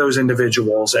worshiped with those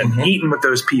individuals and eaten with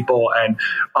those people and,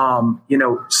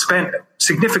 spent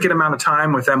significant amount of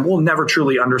time with them, we'll never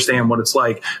truly understand what it's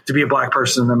like to be a black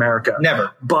person in America.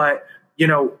 Never. But,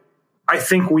 I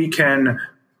think we can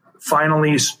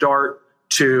finally start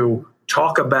to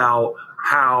talk about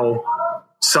how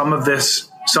some of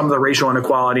the racial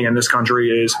inequality in this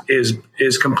country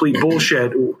is complete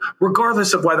bullshit,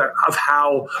 regardless of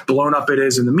how blown up it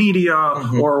is in the media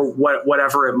or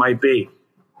whatever it might be.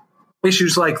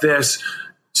 Issues like this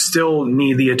still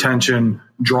need the attention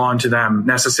drawn to them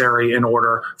necessary in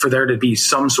order for there to be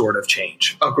some sort of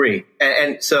change. Agree.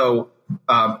 And so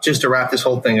just to wrap this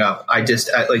whole thing up, I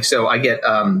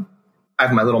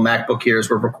have my little MacBook here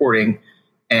as we're recording,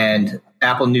 and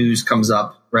Apple News comes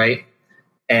up, right?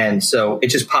 And so it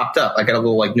just popped up. I got a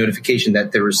little notification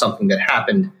that there was something that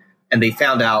happened, and they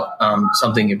found out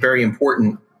something very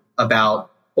important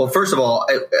about. Well, first of all,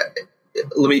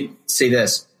 let me say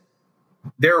this: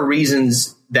 there are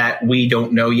reasons that we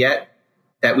don't know yet,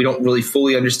 that we don't really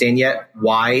fully understand yet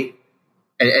why.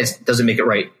 And it doesn't make it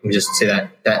right. Let me just say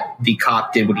that the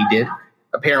cop did what he did.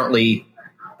 Apparently,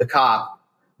 the cop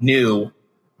knew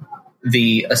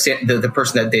the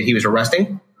person that he was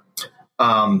arresting.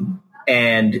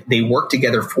 And they worked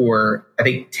together for, I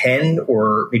think, 10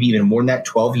 or maybe even more than that,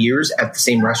 12 years at the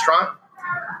same restaurant.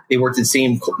 They worked at the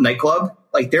same nightclub.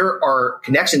 There are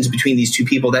connections between these two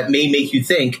people that may make you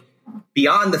think,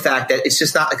 beyond the fact that it's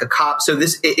just not like a cop. So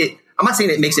I'm not saying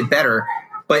it makes it better,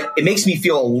 but it makes me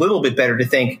feel a little bit better to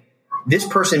think this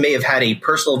person may have had a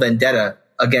personal vendetta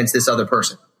against this other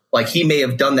person. He may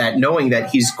have done that knowing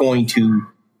that he's going to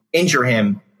injure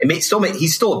him. He's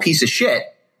still a piece of shit.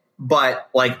 But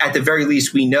at the very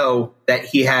least, we know that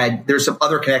there's some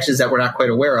other connections that we're not quite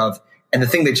aware of. And the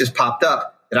thing that just popped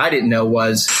up that I didn't know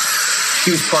was he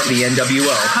was part of the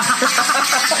NWO.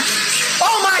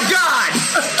 Oh my God!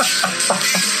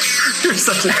 You're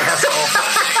such an asshole.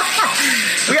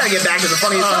 We got to get back to the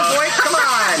funny at some point. Come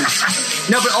on.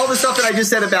 No, but all the stuff that I just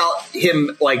said about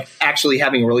him, actually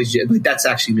having a relationship, that's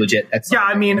actually legit.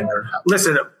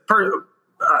 Listen,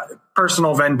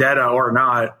 personal vendetta or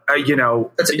not,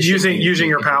 using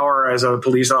your power as a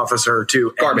police officer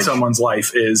to end someone's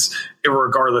life is,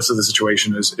 regardless of the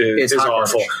situation, is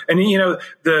awful. And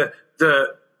the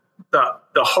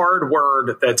hard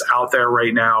word that's out there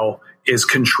right now is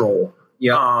control.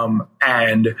 Yeah.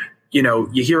 And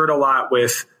you hear it a lot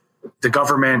with the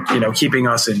government, keeping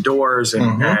us indoors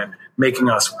and making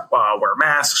us wear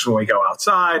masks when we go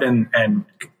outside, and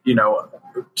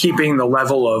keeping the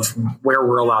level of where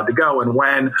we're allowed to go and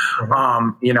when,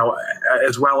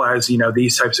 as well as,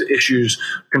 these types of issues,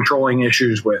 controlling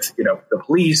issues with, the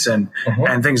police and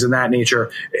things of that nature.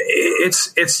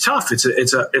 It's tough. It's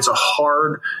a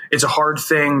hard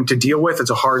thing to deal with.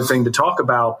 It's a hard thing to talk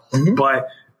about, but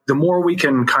the more we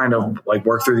can kind of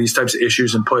work through these types of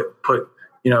issues and put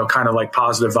kind of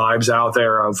positive vibes out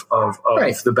there of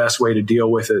right. The best way to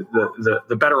deal with it,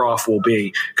 the better off we'll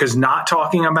be, because not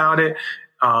talking about it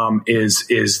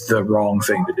is the wrong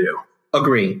thing to do.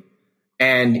 Agree.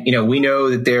 And, we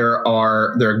know that there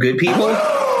are good people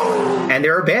and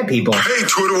there are bad people. Hey,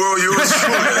 Twitter world,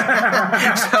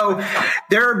 so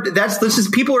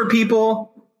people are people.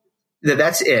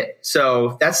 That's it.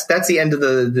 So that's the end of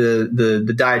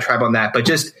the diatribe on that. But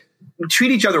just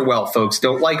treat each other well, folks.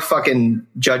 Don't like fucking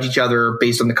judge each other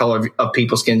based on the color of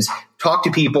people's skins. Talk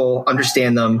to people,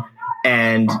 understand them,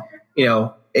 and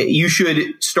you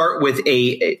should start with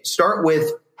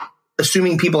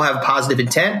assuming people have positive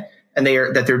intent and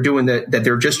that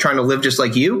they're just trying to live just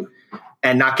like you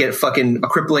and not get fucking a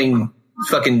crippling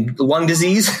fucking lung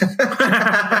disease, a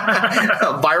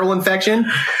viral infection.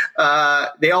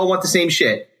 They all want the same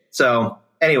shit. So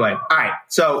anyway, all right.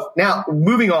 So now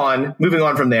moving on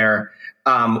from there,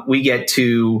 we get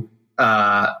to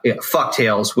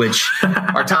fucktails, which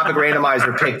our topic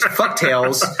randomizer picked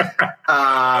fucktails,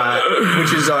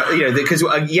 which is because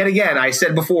yet again I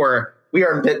said before, we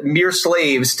are mere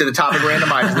slaves to the topic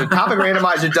randomizer. The topic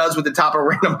randomizer does what the topic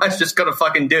randomizer is gonna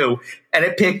fucking do, and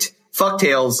it picked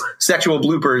fucktails, sexual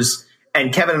bloopers,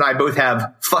 and Kevin and I both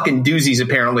have fucking doozies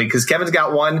apparently, because Kevin's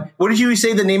got one. What did you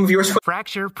say the name of yours was?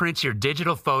 Fracture prints your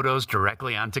digital photos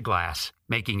directly onto glass,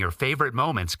 making your favorite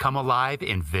moments come alive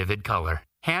in vivid color.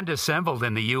 Hand assembled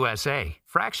in the USA,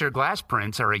 Fracture glass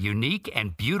prints are a unique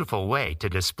and beautiful way to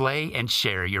display and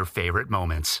share your favorite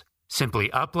moments. Simply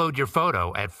upload your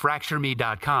photo at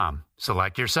fractureme.com,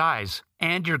 select your size,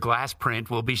 and your glass print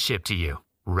will be shipped to you,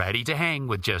 ready to hang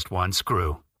with just one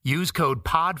screw. Use code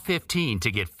POD15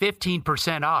 to get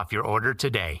 15% off your order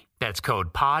today. That's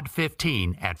code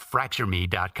POD15 at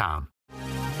fractureme.com.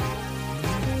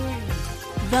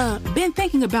 Been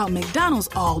thinking about McDonald's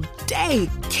all day.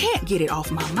 Can't get it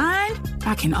off my mind.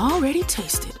 I can already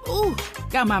taste it. Ooh,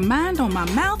 got my mind on my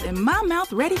mouth and my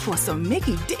mouth ready for some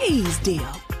Mickey D's deal.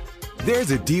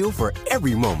 There's a deal for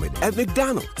every moment at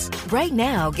McDonald's. Right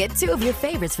now, get 2 of your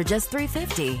favorites for just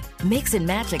 $3.50. Mix and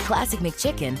match a classic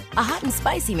McChicken, a hot and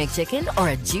spicy McChicken, or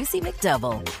a juicy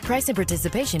McDouble. Price and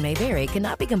participation may vary.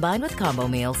 Cannot be combined with combo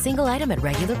meal. Single item at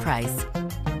regular price.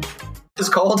 It's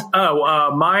called?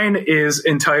 Mine is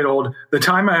entitled "The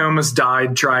Time I Almost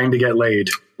Died Trying to Get Laid."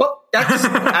 Well,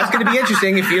 that's going to be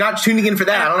interesting if you're not tuning in for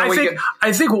that.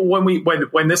 I think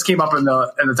when this came up in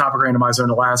the topic randomizer in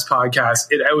the last podcast,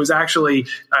 it was actually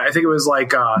I think it was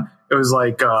like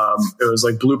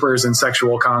bloopers and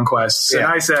sexual conquests. Yeah. And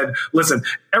I said, listen,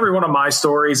 every one of my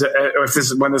stories,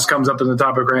 when this comes up in the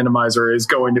topic randomizer, is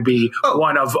going to be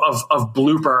one of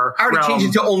blooper. I already changed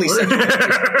it to only sexual.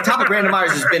 The topic randomizer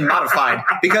has been modified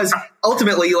because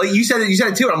ultimately, like you said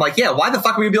it too, and I'm like, yeah, why the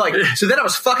fuck would we be like? So then I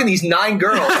was fucking these 9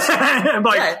 girls. I'm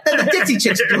like, yeah, then the Dixie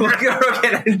Chicks came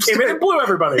in and blew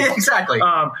everybody. Yeah, exactly.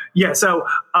 So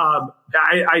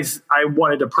I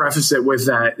wanted to preface it with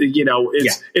that.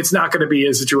 It's not going to be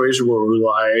a situation where we're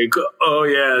like, oh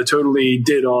yeah, totally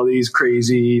did all these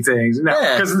crazy things. No,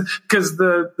 because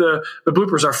the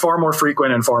bloopers are far more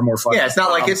frequent and far more fun. Yeah, it's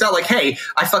not like, hey,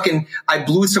 I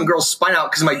blew some girl's spine out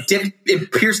because my dick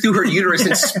pierced through her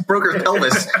uterus and broke her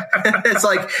pelvis. It's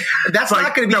like that's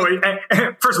not going to be.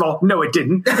 No, first of all, no, it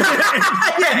didn't.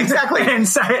 Yeah, exactly. And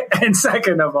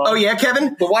second of all, oh yeah,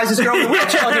 Kevin. But why is this girl in the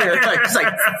wheelchair here? It's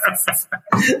like.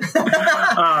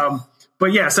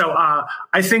 But yeah, so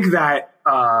I think that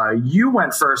you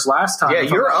went first last time. Yeah,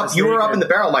 you were up in the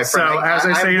barrel, my friend. So as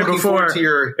I stated before,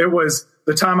 it was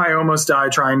the time I almost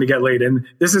died trying to get laid, and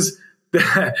this is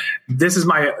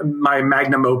my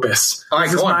magnum opus. All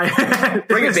right, go on.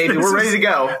 Bring it, baby. We're ready to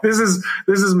go. This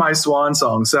is my swan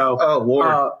song. So, oh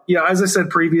Lord, as I said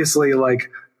previously,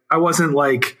 like I wasn't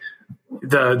like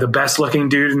the best looking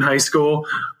dude in high school.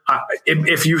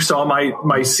 If you saw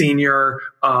my senior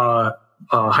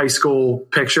high school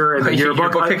picture and the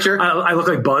yearbook picture, I look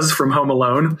like Buzz from Home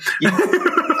Alone. Yeah,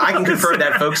 I can confirm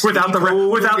that, folks. without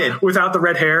the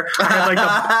red hair, I had like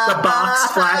the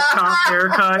box flat top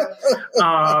haircut.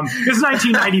 It's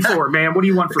 1994, man. What do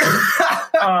you want from me?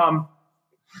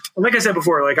 Like I said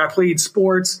before, like I played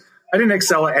sports. I didn't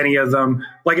excel at any of them.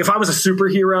 Like if I was a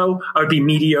superhero, I would be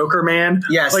mediocre, man.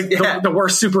 Yes, like the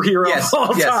worst superhero of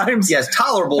all times. Yes,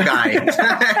 tolerable guy.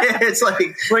 It's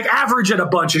like average at a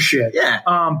bunch of shit. Yeah.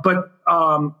 But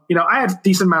I had a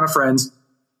decent amount of friends,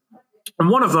 and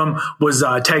one of them was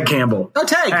Ted Campbell. Oh,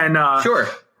 Ted. And sure,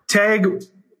 Ted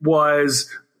was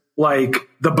like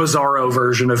the bizarro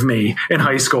version of me in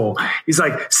high school. He's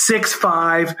like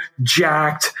 6'5",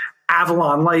 jacked.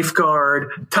 Avalon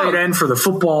lifeguard, tight end for the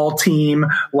football team,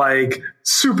 like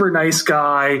super nice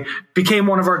guy, became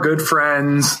one of our good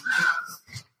friends.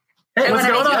 Hey, what's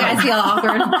going on? You guys feel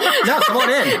awkward. No, come on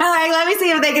in. Let me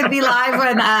see if they can be live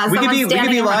when we can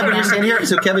be live when you're standing here.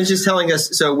 So Kevin's just telling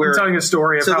us. So we're telling a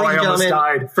story of how I almost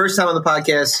died. First time on the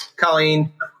podcast,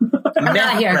 Colleen. I'm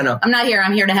not here. I'm not here.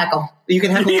 I'm here to heckle. You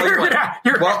can heckle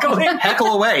away. Heckle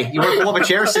away. You want to pull up a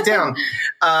chair, sit down.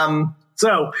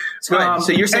 So go ahead.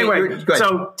 So you're saying, anyway,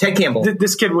 so Ted Campbell.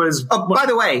 This kid was. Oh, by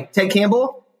the way, Ted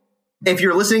Campbell, if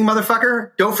you're listening, motherfucker,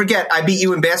 don't forget I beat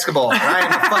you in basketball. And I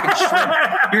am a fucking shrimp.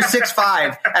 You're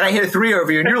 6'5", and I hit a 3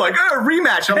 over you, and you're like,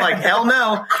 rematch. I'm like, hell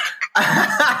no.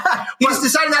 He just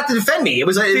decided not to defend me. It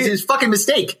was his fucking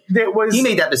mistake. He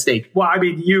made that mistake. Well, I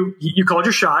mean, you called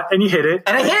your shot and you hit it,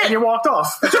 and I hit it, and you walked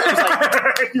off.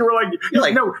 You were like,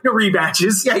 no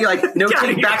rematches. Yeah, you're like, no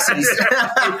take backsies.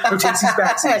 No takesies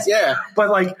backsies. Yeah, but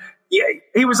like. Yeah,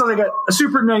 he was like a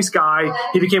super nice guy.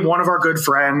 He became one of our good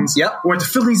friends. Yep. We went to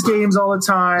Phillies games all the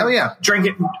time. Oh, yeah.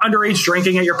 Underage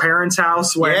drinking at your parents'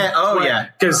 house.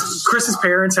 Because Chris's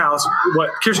parents' house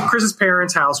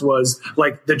was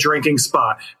like the drinking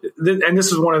spot. And this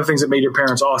was one of the things that made your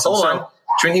parents awesome. Hold on.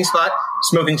 Drinking spot,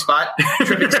 smoking spot,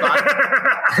 tripping spot.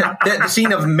 The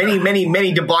scene of many, many,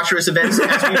 many debaucherous events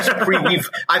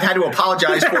I've had to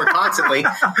apologize for constantly.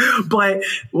 But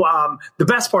the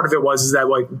best part of it is that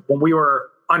like when we were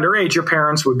underage, your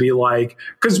parents would be like,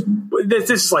 because this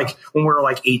is like when we were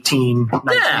like 18,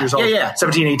 19 years old,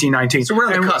 17, 18, 19. So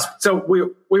we're on the cusp. So we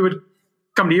would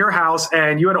come to your house,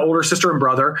 and you had an older sister and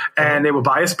brother, and they would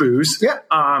buy us booze. Yeah.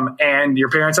 And your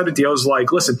parents had a deal. It was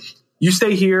like, listen, you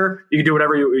stay here. You can do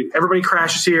whatever everybody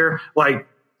crashes here. Like,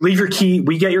 leave your key.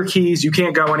 We get your keys. You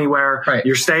can't go anywhere. Right.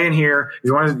 You're staying here. If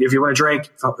you want to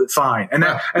drink, fine. And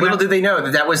little did they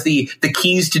know that was the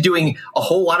keys to doing a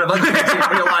whole lot of other things. They didn't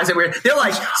realize that they're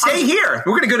like, stay here.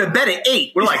 We're going to go to bed at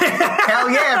 8. We're like, hell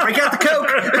yeah, break out the Coke.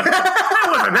 That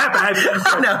wasn't that bad.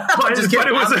 No, I'm just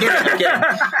kidding.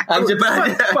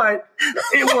 But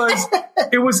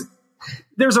it was.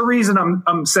 There's a reason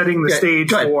I'm setting the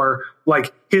stage for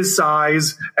like his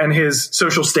size and his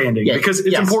social standing because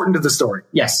it's important to the story.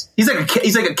 Yes, he's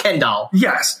like a Ken doll.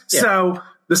 Yes. Yeah. So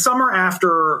the summer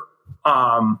after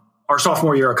our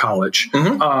sophomore year of college,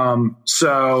 I'm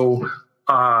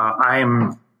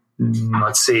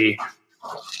let's see.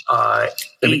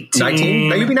 18. 19?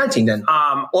 No, you'd be 19 then.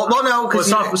 No, because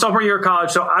sophomore year of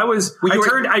college. So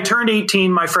I turned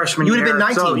 18 my freshman year. You would have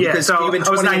been 19 because you've been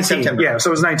 20 in September. Yeah, so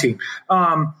I was 19.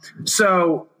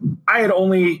 So I had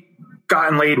only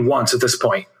gotten laid once at this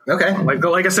point. Okay.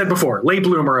 Like I said before, late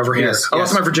bloomer over here. I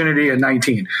lost my virginity at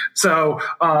 19. So,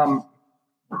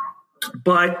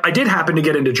 but I did happen to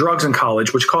get into drugs in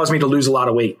college, which caused me to lose a lot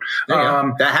of weight.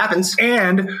 That happens.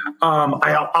 And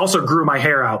I also grew my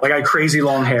hair out. Like I had crazy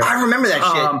long hair. I remember that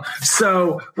shit.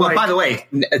 By the way,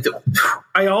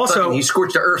 I also you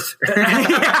scorched the earth.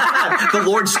 The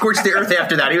Lord scorched the earth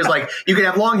after that. He was like, you can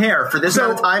have long hair for this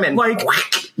amount of time. And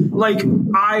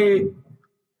I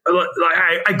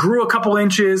grew a couple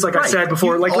inches, like I said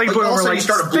before. Like late bloomer, like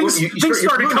things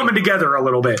started coming together a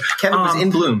little bit. Kevin was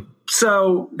in bloom.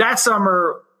 So that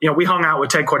summer, we hung out with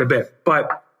Ted quite a bit,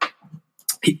 but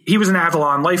he was an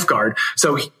Avalon lifeguard.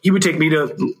 So he would take me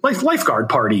to lifeguard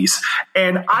parties,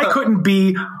 and I couldn't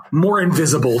be more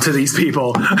invisible to these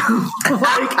people. It's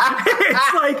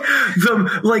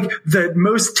like the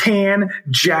most tan,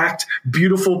 jacked,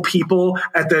 beautiful people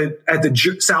at the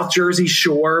South Jersey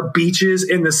Shore beaches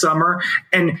in the summer,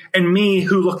 and me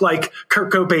who looked like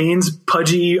Kurt Cobain's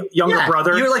pudgy younger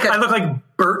brother. I look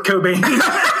like Burt Cobain.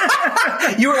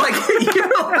 You were like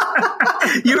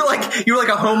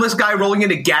a homeless guy rolling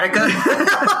into Gattaca.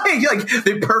 like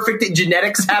the perfect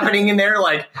genetics happening in there,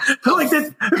 like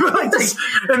this.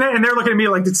 And they're looking at me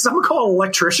like, did someone call an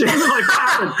electrician? Like,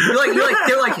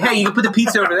 they're like, hey, you can put the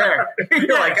pizza over there.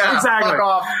 You're like, exactly. Fuck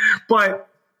off. But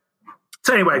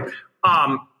so anyway,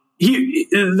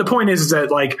 the point is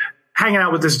that like, hanging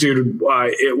out with this dude,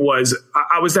 I was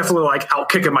definitely like out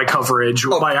kicking my coverage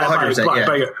by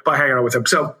hanging out with him.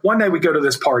 So one day we go to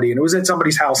this party, and it was at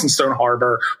somebody's house in Stone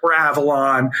Harbor or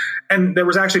Avalon, and there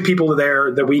was actually people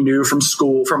there that we knew from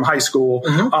high school,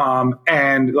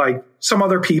 and like some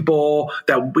other people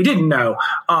that we didn't know.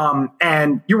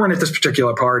 And you weren't at this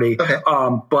particular party,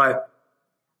 but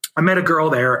I met a girl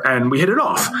there, and we hit it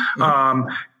off.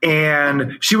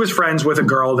 And she was friends with a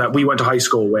girl that we went to high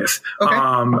school with.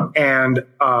 And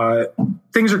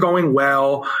things are going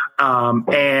well.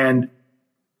 And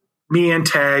me and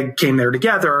Ted came there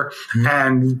together,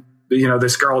 and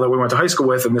this girl that we went to high school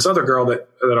with, and this other girl that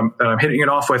I'm hitting it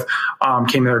off with,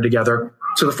 came there together.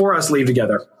 So the four of us leave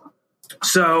together.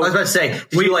 So I was about to say,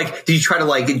 did you try to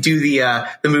like do the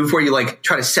move where you like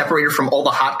try to separate her from all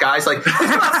the hot guys? Like, let's go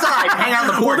outside, hang out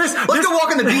on the porch. Let's go walk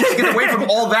on the beach to get away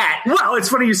from all that. Well, it's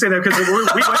funny you say that because we went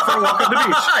for a walk on the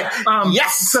beach.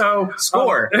 Yes. So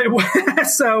score.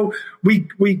 So we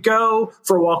go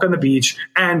for a walk on the beach,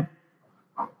 and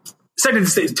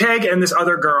Tag and this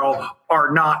other girl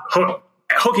are not hooked.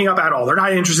 hooking up at all. They're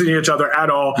not interested in each other at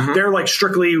all. Mm-hmm. They're like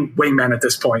strictly wingmen at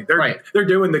this point. They're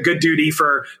doing the good duty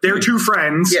for their two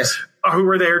friends. Yes. Who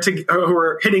are there who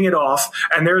are hitting it off,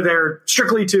 and they're there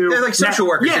strictly to. They're like social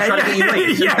workers. Yeah, trying to get you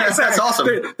laid. Yeah, exactly. That's awesome.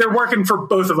 They're working for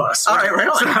both of us. All right, right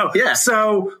on.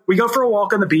 So we go for a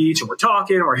walk on the beach, and we're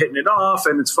talking, and we're hitting it off,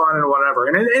 and it's fun and whatever.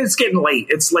 And it's getting late.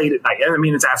 It's late at night. I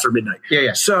mean, it's after midnight.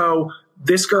 Yeah. So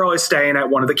this girl is staying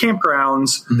at one of the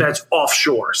campgrounds that's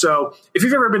offshore. So if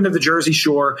you've ever been to the Jersey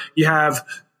Shore, you have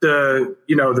the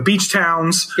beach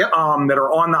towns that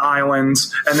are on the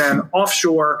islands, and then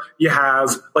offshore you have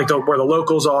like where the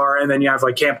locals are, and then you have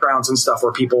like campgrounds and stuff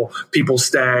where people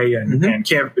stay and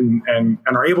camp and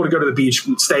are able to go to the beach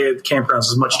and stay at the campgrounds.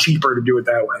 It's much cheaper to do it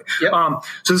that way. Yep.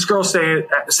 So this girl staying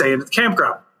at the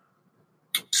campground.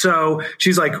 So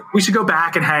she's like, we should go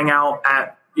back and hang out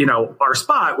at our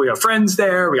spot. We got friends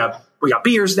there. We got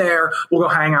beers there. We'll go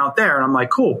hang out there. And I'm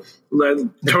like, cool.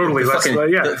 Totally.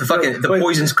 The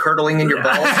poison's curdling in your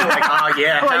balls. You're like, oh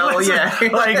yeah, hell yeah.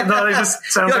 It just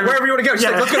sounds like wherever you want to go. She's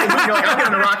like, let's go. You're like, I'll get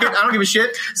on the rocket. I don't give a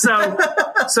shit. So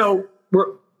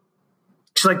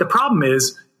she's like, the problem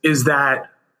is that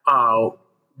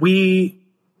we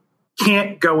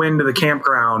can't go into the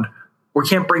campground. We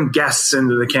can't bring guests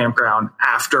into the campground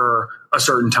after a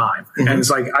certain time. Mm-hmm. And it's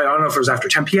like, I don't know if it was after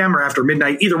 10 p.m. or after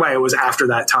midnight. Either way, it was after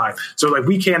that time. So like,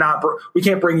 we can't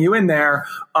bring you in there.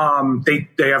 They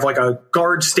have like a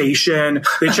guard station.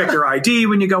 They check your ID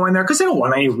when you go in there, because they don't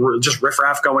want any just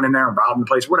riffraff going in there and robbing the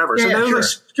place, whatever. So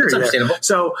there's security there.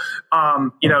 So,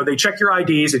 they check your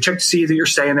IDs. They check to see that you're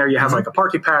staying there. You have like a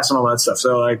parking pass and all that stuff.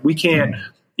 So like, we can't,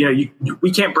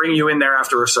 we can't bring you in there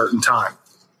after a certain time.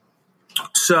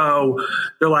 So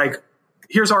they're like,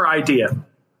 here's our idea.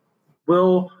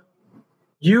 Will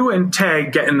you and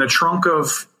Teg get in the trunk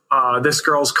of this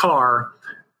girl's car,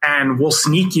 and we'll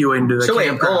sneak you into the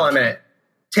campground? Wait, hold on a minute.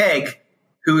 Teg,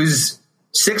 who's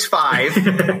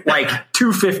 6'5", like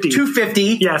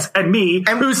 250. Yes, and me,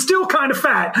 who's still kind of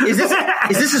fat. Is this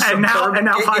a suburban?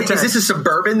 Is this a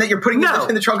Suburban that you're putting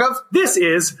in the trunk of? This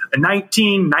is a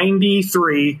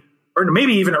 1993. Or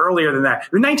maybe even earlier than that,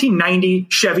 a 1990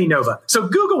 Chevy Nova. So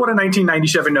Google what a 1990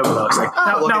 Chevy Nova looks like.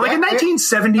 Now like a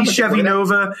 1970 Chevy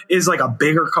Nova is like a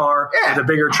bigger car with a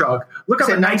bigger trunk. Look up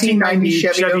a 1990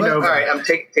 Chevy Nova. All right, I'm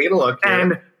taking a look.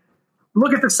 And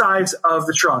look at the size of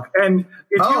the trunk. And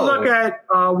if you look at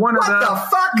one of What the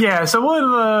fuck? Yeah, so what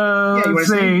are the... let's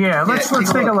see. Yeah, let's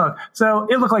take a look. So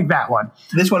it looked like that one.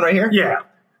 This one right here? Yeah.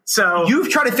 So you've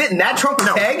tried to fit in that trunk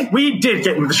with Teg? We did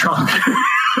get in the trunk.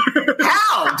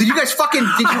 How? Did you guys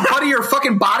did you butter your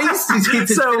fucking bodies?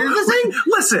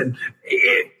 Listen,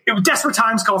 desperate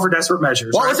times call for desperate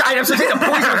measures. Well, right? I'm saying the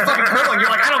poison is fucking curdling. You're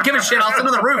like, I don't give a shit. I'll sit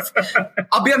on the roof.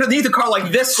 I'll be underneath the car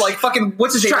like this, like fucking,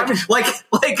 what's his name? Like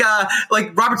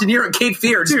Robert De Niro and Cape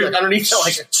Fear. Dude, underneath,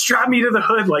 strap me to the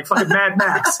hood like fucking Mad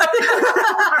Max.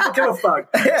 I don't give a fuck.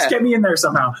 Yeah. Just get me in there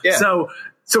somehow. Yeah. So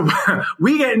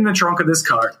we get in the trunk of this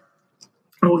car.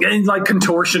 We're getting like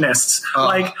contortionists,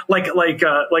 like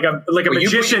a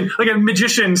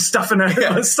magician stuffing a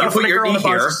girl in a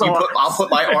buzzsaw. I'll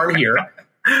put my arm here.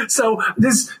 So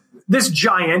this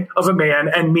giant of a man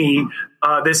and me,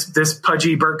 this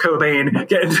pudgy Burt Cobain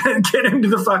get into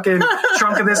the fucking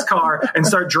trunk of this car and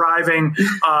start driving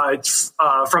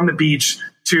from the beach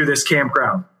to this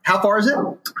campground. How far is it?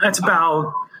 That's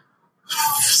about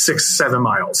 6-7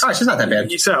 miles. Oh, it's just not that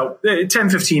bad. So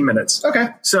 10-15 minutes. Okay.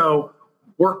 So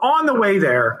we're on the way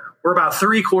there. We're about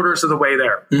 3/4 of the way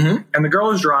there. Mm-hmm. And the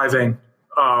girl who's driving,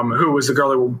 who was the girl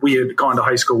that we had gone to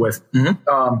high school with,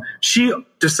 she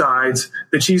decides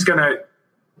that she's going to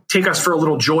take us for a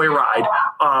little joyride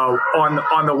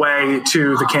on the way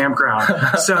to the campground.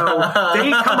 So they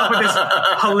come up with this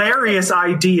hilarious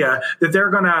idea that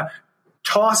they're going to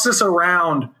toss us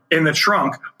around in the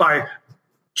trunk by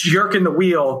jerking the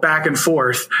wheel back and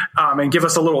forth and give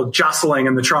us a little jostling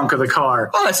in the trunk of the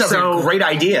car. Oh, that sounds like a great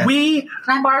idea. Can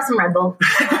I borrow some Red Bull?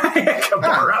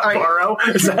 Borrow?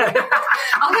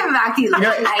 I'll give it back to you.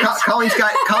 Colleen's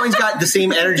got the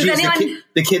same energy as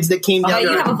the kids that came down.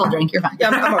 You have a full drink. You're fine. Yeah,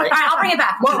 I'm all right. All right, I'll bring it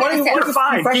back. Why don't you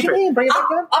fine. Bring it back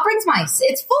down? I'll bring some ice.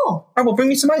 It's full. All right, well, bring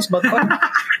me some ice, motherfucker.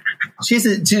 She has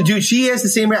the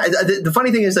same. The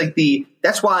funny thing is,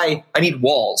 that's why I need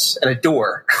walls and a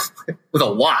door with a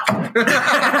lock.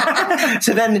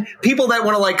 So then people that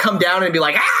want to come down and be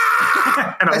like,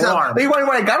 ah, an alarm.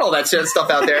 Why I got all that stuff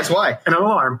out there. That's why. An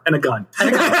alarm and a gun.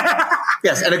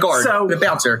 Yes, and a guard, and a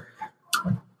bouncer.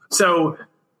 So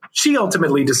she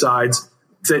ultimately decides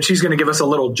that she's going to give us a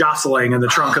little jostling in the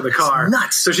trunk of the car.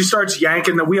 Nuts. So she starts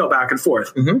yanking the wheel back and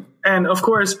forth. Mm-hmm. And of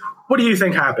course, what do you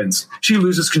think happens? She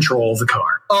loses control of the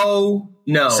car. Oh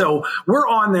No. So we're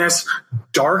on this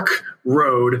dark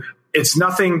road. It's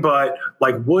nothing but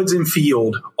like woods and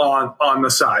field on the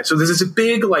side. So there's this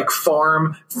big like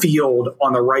farm field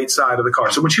on the right side of the car.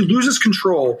 So when she loses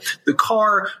control, the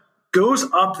car goes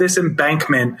up this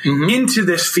embankment into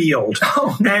this field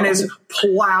and is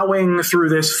plowing through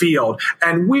this field.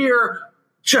 And we're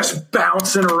just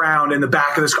bouncing around in the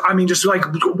back of this. I mean, just like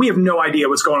we have no idea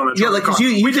what's going on in the like, car.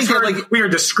 we just heard, like, we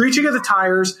heard the screeching of the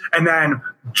tires and then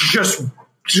just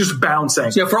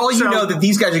bouncing. Yeah, for all you know, that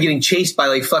these guys are getting chased by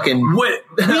like fucking.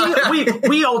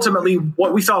 We ultimately,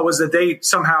 what we thought was that they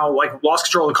somehow like lost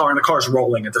control of the car and the car's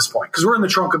rolling at this point because we're in the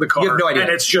trunk of the car. You have no idea.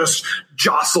 And it's just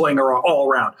jostling all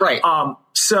around. Right.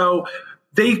 So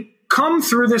they come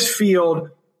through this field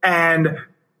and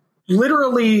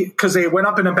literally, because they went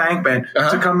up an embankment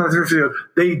to come through the field,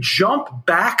 they jump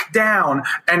back down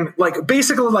and like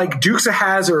basically like Dukes of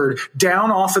Hazzard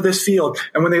down off of this field.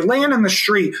 And when they land in the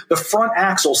street, the front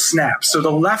axle snaps. So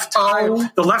the left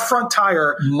front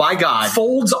tire, my God,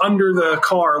 folds under the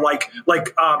car. Like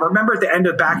remember at the end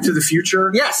of Back to the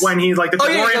Future? Yes. When he like the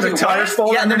the tires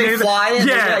fold. Yeah, and then they fly.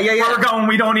 Yeah. We're going,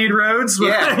 we don't need roads.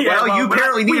 Yeah. Well, you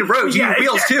apparently needed roads. You need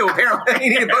wheels too. Apparently,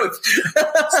 you needed both.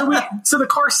 So the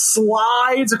car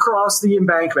slides across the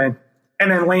embankment and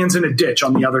then lands in a ditch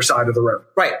on the other side of the road.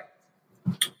 Right.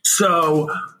 So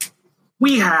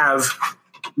we have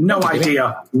no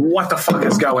idea what the fuck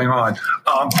is going on.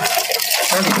 Oh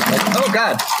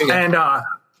God. And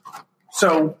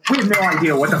so we have no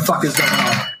idea what the fuck is going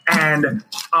on. And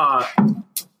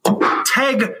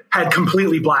Teg had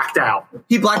completely blacked out.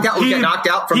 He blacked out. He got knocked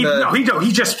out from the. No,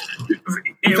 he just.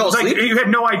 He fell asleep. He had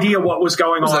no idea what was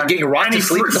going on. Like getting rocked to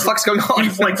sleep. What the fuck's going on? He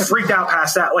like freaked out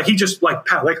past that. Like he just like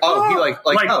he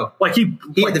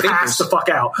passed the fuck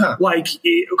out. Huh. Like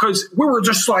because we were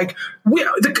just like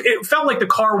it felt like the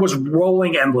car was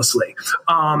rolling endlessly.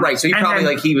 Right. So he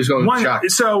probably he was going into shock.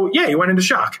 So yeah, he went into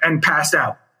shock and passed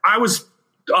out. I was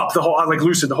up the whole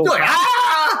lucid the whole time.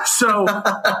 So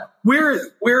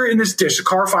we're in this ditch. The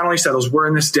car finally settles. We're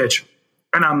in this ditch,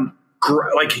 and I'm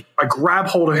I grab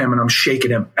hold of him and I'm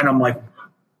shaking him, and I'm like,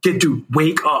 dude,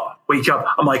 wake up.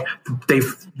 I'm like,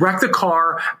 they've wrecked the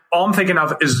car. All I'm thinking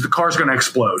of is the car's going to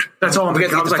explode. That's all I'm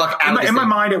thinking. I was like, in my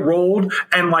mind, it rolled,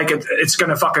 and like it's going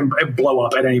to fucking blow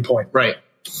up at any point. Right.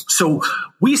 So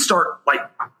we start like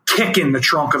kicking the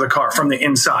trunk of the car from the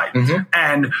inside,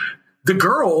 and the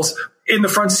girls in the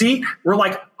front seat were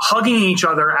like hugging each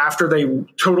other after they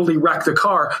totally wrecked the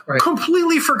car. Right.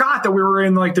 Completely forgot that we were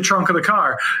in like the trunk of the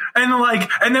car. And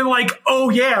then oh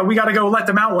yeah, we got to go let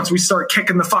them out once we start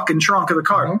kicking the fucking trunk of the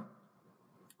car.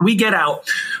 We get out,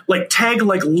 like Teg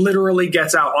like literally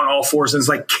gets out on all fours and is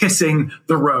like kissing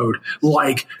the road.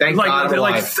 Like, Thank God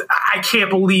I can't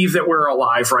believe that we're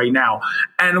alive right now.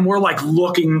 And we're like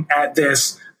looking at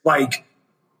this like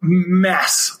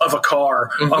mess of a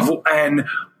car and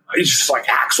it's just like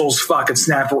axles fucking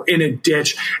snapped. We're in a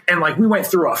ditch, and like we went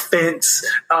through a fence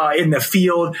in the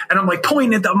field, and I'm like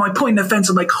pointing at the fence.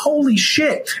 I'm like, holy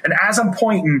shit! And as I'm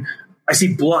pointing, I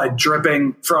see blood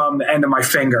dripping from the end of my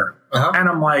finger, and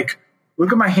I'm like,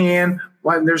 look at my hand.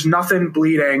 Well, there's nothing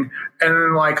bleeding, and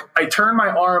then like I turn my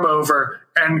arm over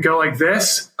and go like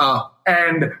this,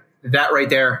 and that right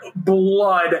there,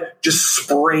 blood just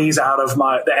sprays out of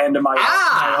the end of my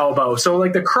elbow. So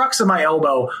like the crux of my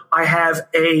elbow, I have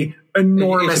a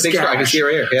enormous gash. I can see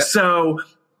right here. Yeah. So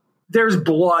there's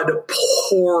blood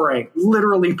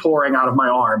literally pouring out of my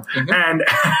arm, and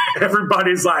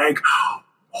everybody's like,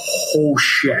 "Oh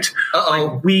shit!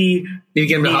 Like, we need to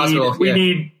get him to the hospital. We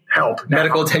need help,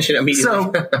 medical attention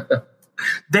immediately." So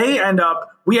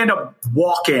we end up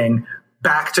walking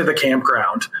back to the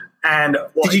campground. And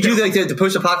did you do like the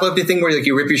post-apocalyptic thing where like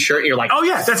you rip your shirt and you're like, oh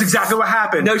yeah, that's exactly what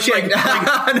happened. No shit.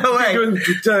 No way.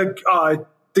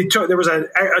 There was a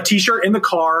t-shirt in the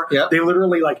car. Yep. They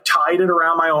literally like tied it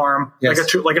around my arm like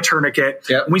a tourniquet.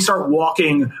 Yep. And we start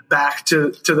walking back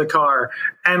to the car,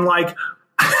 and like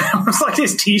it was like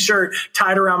this t-shirt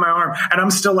tied around my arm, and I'm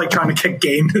still like trying to kick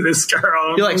game to this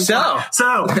girl. You're like, so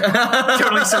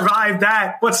totally survived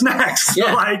that. What's next?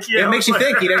 Yeah. Like, it makes you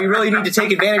think, you really need to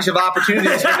take advantage of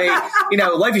opportunities when they,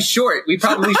 life is short. We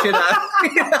probably should,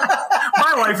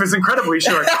 my life is incredibly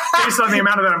short based on the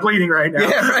amount of that I'm bleeding right now.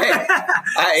 Yeah, right.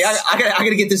 I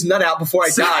gotta get this nut out before I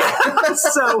die.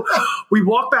 So we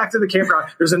walk back to the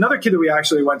campground. There's another kid that we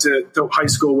actually went to high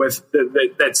school with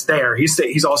that's there.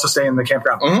 He's also staying in the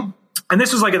campground. And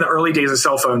this was like in the early days of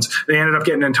cell phones. They ended up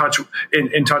getting in touch with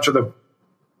him.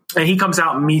 And he comes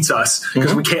out and meets us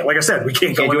because we can't, like I said, we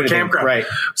can't go to the campground. Right.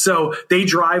 So they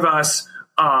drive us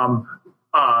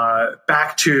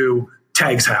back to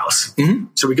Teg's house.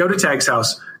 So we go to Teg's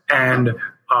house, and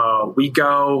we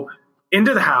go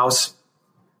into the house,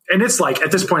 and it's like,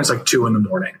 at this point, it's like 2 a.m.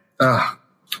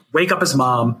 Wake up his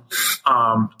mom,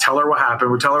 tell her what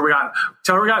happened. We tell her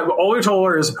all we told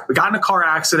her is we got in a car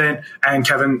accident and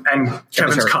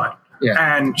Kevin's cut. Yeah.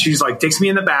 And she's like, takes me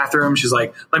in the bathroom. She's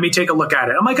like, let me take a look at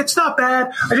it. I'm like, it's not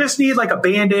bad. I just need like a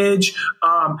bandage.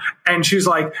 And she's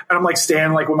like, and I'm like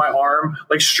standing like with my arm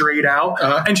like straight out.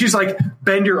 And she's like,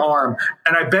 bend your arm.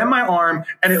 And I bend my arm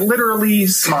and it literally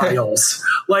smiles.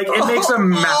 Like it makes a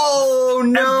mouth. Oh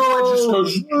no. And blood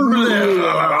just goes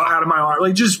out of my arm.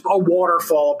 Like just a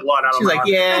waterfall of blood out of my arm.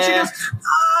 She's like, yeah. And she goes,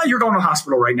 you're going to the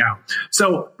hospital right now.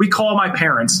 So we call my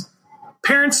parents.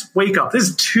 Parents wake up. This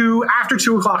is after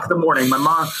 2 o'clock in the morning. My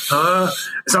mom, so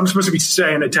I'm supposed to be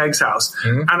staying at Teg's house.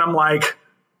 And I'm like,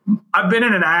 I've been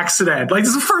in an accident. Like,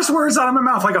 this is the first words out of my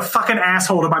mouth, like a fucking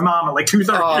asshole to my mom at like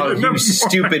 2:30. Oh, you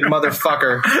stupid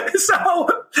motherfucker. So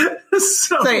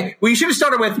well, you should have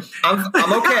started with,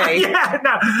 I'm okay.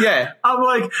 Yeah. I'm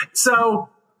like, so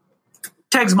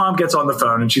Teg's mom gets on the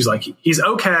phone and she's like, he's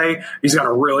okay. He's got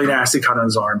a really nasty cut on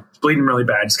his arm. He's bleeding really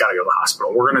bad. He's got to go to the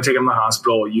hospital. We're going to take him to the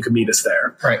hospital. You can meet us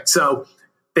there. Right. So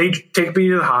they take me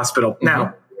to the hospital.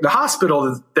 Now, the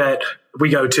hospital that we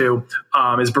go to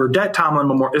is Burdett Tomlin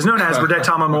Memorial. Is known as Burdett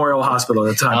Tomlin Memorial Hospital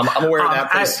at the time. I'm aware of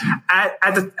that place.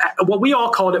 What we all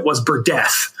called it was Burdett.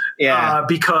 Yeah.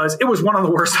 Because it was one of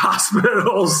the worst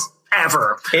hospitals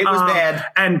ever. It was bad.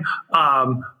 And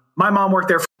my mom worked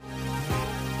there for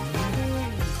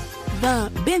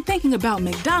Been thinking about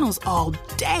McDonald's all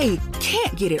day.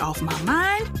 Can't get it off my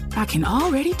mind. I can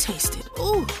already taste it.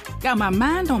 Ooh, got my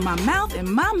mind on my mouth and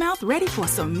my mouth ready for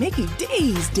some Mickey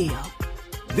D's deal.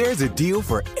 There's a deal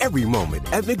for every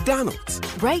moment at McDonald's.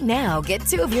 Right now, get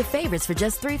 2 of your favorites for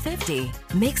just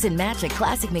 $3.50. Mix and match a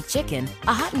classic McChicken,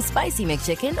 a hot and spicy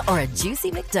McChicken, or a juicy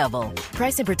McDouble.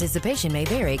 Price and participation may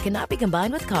vary. Cannot be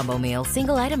combined with combo meal.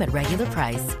 Single item at regular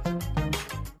price.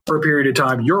 For a period of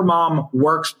time. Your mom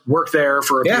worked there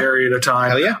for a period of time.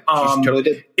 Hell yeah, she totally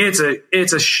did. It's a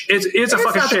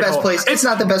fucking shithole. It's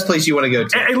not the best place you want to go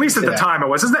to. At least at the time it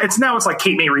was. It's now it's like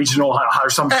Cape May Regional or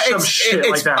some shit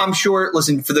like that. I'm sure.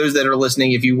 Listen, for those that are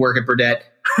listening, if you work at Burdett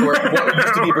or what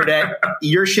used to be Burdett,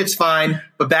 your shit's fine.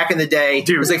 But back in the day,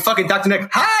 dude, it was like fucking Dr.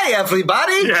 Nick. Hi,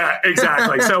 everybody. Yeah,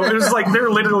 exactly. So it was like they're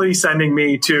literally sending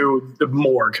me to the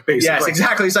morgue, basically. Yes,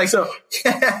 exactly. It's like so.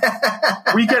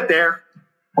 We get there.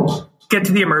 Get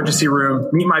to the emergency room,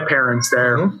 meet my parents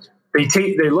there.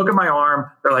 They look at my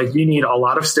arm. They're like, you need a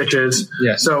lot of stitches.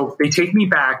 Yes. So they take me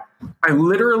back. They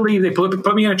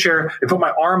put me in a chair. They put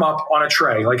my arm up on a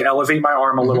tray, like elevate my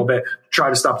arm a little bit, try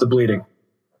to stop the bleeding.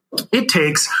 It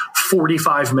takes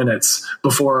 45 minutes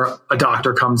before a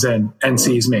doctor comes in and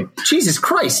sees me. Jesus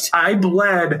Christ. I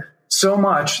bled so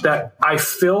much that I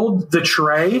filled the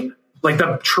tray, like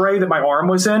the tray that my arm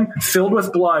was in, filled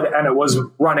with blood, and it was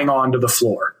running onto the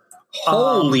floor.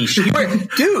 Holy shit. Dude,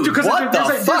 what the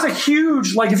fuck? There's a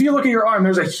huge, like, if you look at your arm,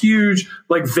 there's a huge,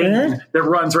 like, vein that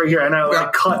runs right here, and I,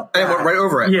 like, cut. And it went right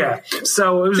over it. Yeah.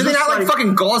 So it was Did they not, like,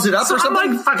 fucking gauze it up or something?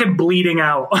 I'm, like, fucking bleeding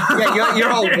out. Yeah, you're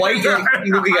all white. You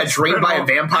look like you got drained by a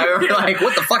vampire. You're like,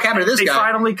 what the fuck happened to this guy? They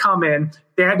finally come in.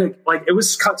 They had to, like, it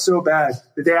was cut so bad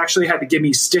that they actually had to give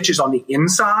me stitches on the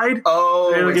inside.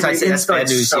 Oh, they would give me that's bad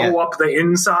news. Sew up the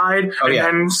inside and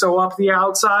then sew up the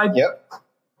outside. Yep.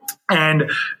 And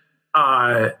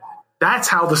that's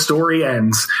how the story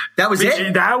ends. That was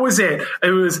it? That was it.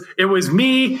 It was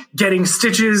me getting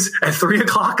stitches at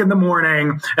 3:00 in the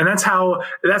morning. And that's how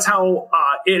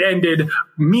it ended,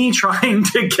 me trying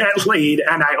to get laid,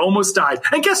 and I almost died.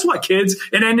 And guess what, kids?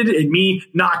 It ended in me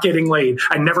not getting laid.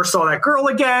 I never saw that girl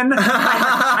again.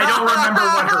 I don't remember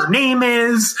what her name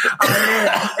is.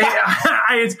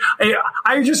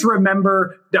 I just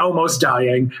remember almost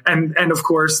dying. And of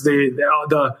course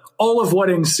the all of what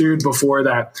ensued before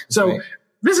that. So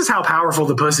this is how powerful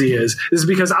the pussy is. This is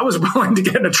because I was willing to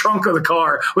get in the trunk of the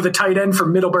car with a tight end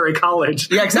from Middlebury College.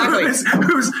 Yeah, exactly.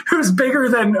 Who's bigger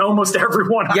than almost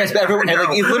everyone. Yes, everyone. And like,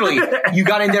 literally, you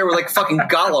got in there with like fucking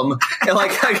Gollum, and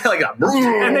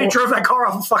and they drove that car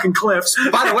off a fucking cliffs.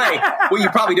 By the way, what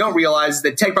you probably don't realize is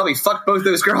that Ted probably fucked both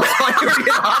those girls while you were in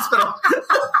the hospital.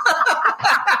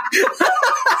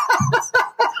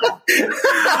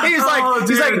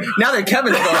 He's like, now that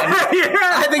Kevin's gone,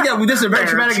 I think that this is a very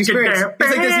traumatic experience. He's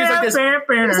like this.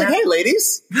 He's like, hey,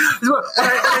 ladies. What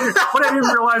I didn't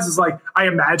realize is, like, I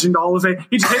imagined all of it.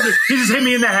 He just hit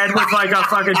me in the head with like a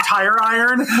fucking tire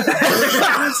iron. And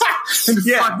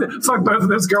fuck both of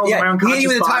those girls in my unconscious he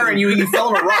hit you with a tire iron. You fell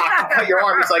on a rock, cut your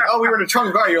arm. He's like, oh, we were in a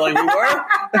trunk car. You're like, we were?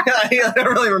 I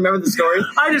don't really remember the story.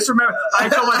 I just remember. I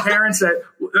told my parents that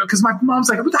because my mom's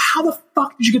like, how the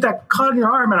fuck did you get that cut on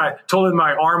your arm? And I told her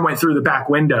my arm went through the back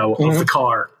window of the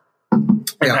car.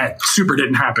 And that super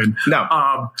didn't happen.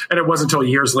 No. And it wasn't until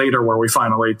years later where we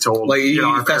finally told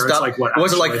you fessed up. Like, what it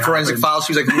wasn't like actually forensic happened. files.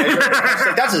 She was like,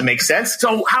 that doesn't make sense.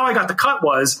 So how I got the cut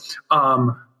was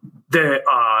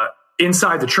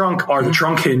inside the trunk are the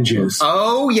trunk hinges.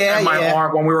 Oh, yeah, and my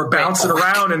arm, when we were bouncing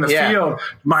around in the field,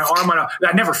 my arm went up.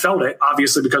 I never felt it,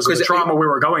 obviously, because of the trauma we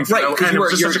were going through. Right, because it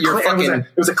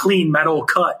was a clean metal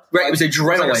cut. Right, it was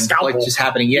adrenaline like just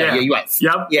happening. Yeah, you went.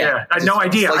 Yep. I had no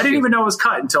idea. I didn't even know it was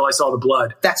cut until I saw the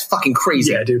blood. That's fucking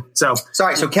crazy. Yeah, dude. So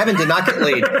sorry. So Kevin did not get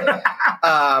laid.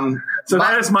 So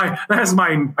that is my.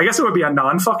 I guess it would be a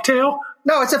non-fuck tale.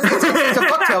 No, it's a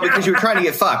fuck tale because you were trying to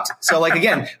get fucked. So like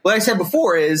again, what I said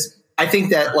before is I think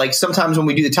that like sometimes when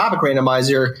we do the topic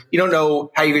randomizer, you don't know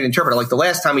how you're going to interpret it. Like the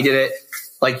last time we did it,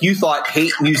 like you thought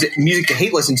music to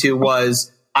hate listen to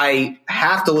was I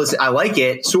have to listen. I like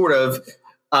it sort of.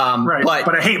 Right.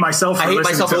 But I hate myself. I hate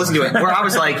myself to listen to it. Where I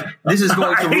was like, this is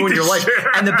going to ruin your life.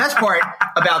 And the best part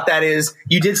about that is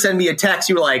you did send me a text.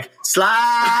 You were like, slide.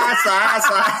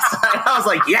 I was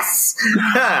like, yes.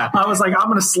 I was like, I'm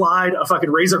going to slide a fucking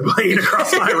razor blade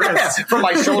across my wrist. From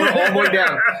my shoulder all the way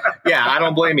down. Yeah, I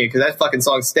don't blame you because that fucking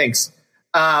song stinks.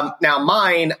 Now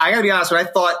mine, I gotta be honest, when I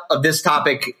thought of this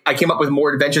topic, I came up with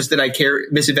more misadventures than I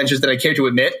care to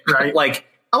admit. Right. Like,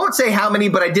 I won't say how many,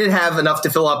 but I did have enough to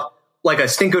fill up like a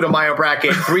Cinco de Mayo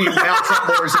bracket, 3 Mount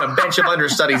Trumpers, and a bench of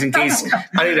understudies in case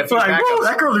I need a few backups. Whoa,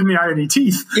 that girl didn't have any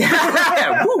teeth.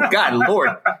 Yeah. Woo, God,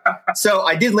 Lord. So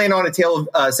I did land on a tale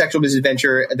of sexual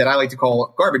misadventure that I like to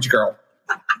call Garbage Girl.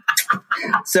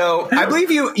 So I believe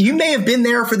you may have been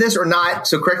there for this or not.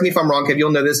 So correct me if I'm wrong, Kev.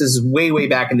 You'll know this is way, way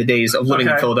back in the days of living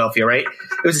in Philadelphia, right?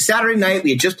 It was a Saturday night.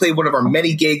 We had just played one of our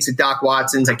many gigs at Doc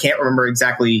Watson's. I can't remember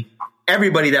exactly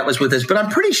everybody that was with us, but I'm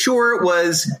pretty sure it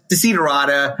was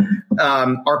Desiderata,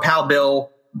 our pal Bill,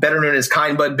 better known as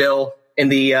Kind Bud Bill in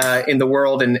the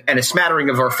world, and a smattering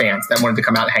of our fans that wanted to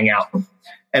come out and hang out.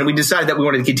 And we decided that we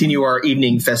wanted to continue our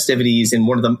evening festivities in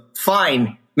one of the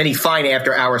many fine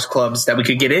after hours clubs that we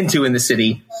could get into in the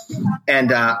city.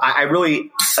 And I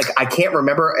really I can't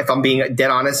remember, if I'm being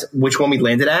dead honest, which one we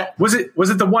landed at. Was it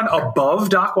the one above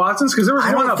Doc Watson's? Because there was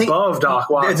one above Doc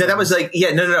Watson's. That was like,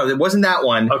 no, it wasn't that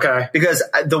one. Okay. Because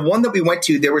the one that we went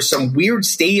to, there was some weird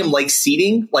stadium-like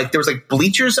seating. Like there was like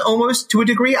bleachers almost to a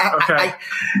degree. I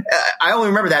only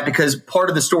remember that because part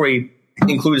of the story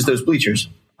includes those bleachers.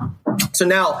 So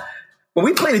now, when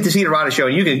we played at the Desiderata show,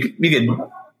 and you could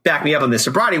back me up on this,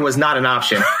 sobriety was not an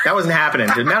option. That wasn't happening.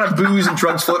 The amount of booze and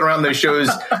drugs floating around those shows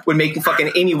would make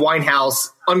fucking Amy Winehouse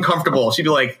uncomfortable. She'd be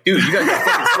like, dude, you gotta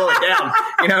fucking slow it down.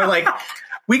 You know, like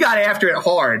we got after it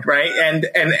hard, right? And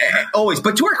always,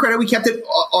 but to our credit, we kept it,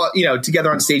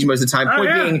 together on stage most of the time.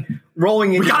 Point being,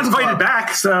 rolling into we got invited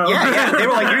back, so yeah. They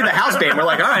were like, you're the house band. We're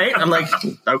like, all right. I'm like,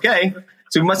 okay.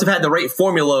 So we must have had the right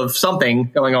formula of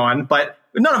something going on, but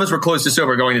none of us were close to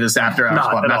sober going to this after hours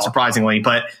club, not surprisingly,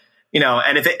 but.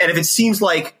 And if it seems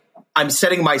like I'm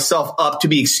setting myself up to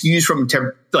be excused from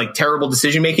terrible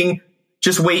decision making,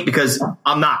 just wait because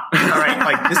I'm not. All right,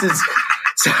 like this is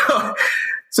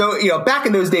so back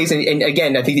in those days, and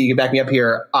again, I think that you can back me up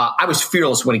here. I was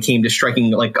fearless when it came to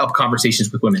striking up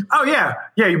conversations with women. Oh yeah.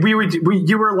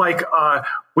 You were like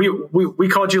we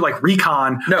called you like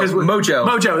Recon. No,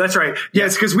 Mojo. That's right.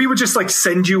 Yes, because we would just like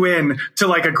send you in to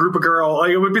like a group of girls.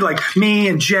 Like it would be like me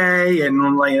and Jay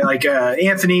and like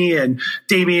Anthony and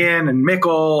Damien and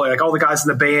Mickle, like all the guys in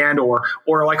the band, or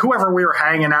like whoever we were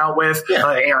hanging out with,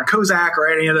 Aaron Kozak or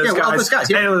any of those guys. All those guys.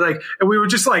 Yeah. And we would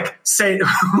just like say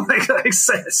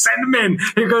send them in.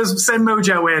 Here goes, send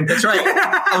Mojo in. That's right.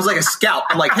 I was like a scout.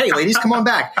 I'm like, hey, ladies, come on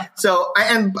back. So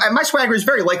and my swagger is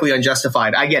very likely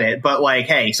unjustified. I get it, but like,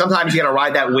 hey. Sometimes you got to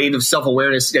ride that wave of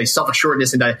self-awareness,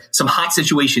 self-assuredness into some hot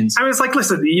situations. I mean, it's like,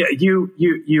 listen,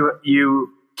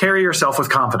 you carry yourself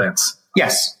with confidence.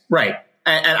 Yes, right.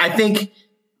 And I think,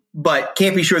 but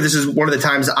can't be sure this is one of the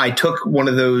times I took one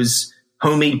of those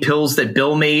homemade pills that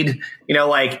Bill made,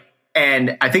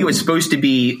 and I think it was supposed to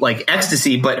be like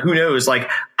ecstasy, but who knows? Like,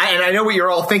 I know what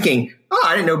you're all thinking. Oh,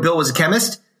 I didn't know Bill was a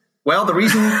chemist. Well, the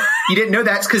reason you didn't know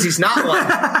that's because he's not one.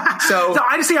 So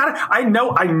I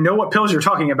know what pills you're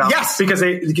talking about. Yes, because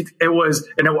it was.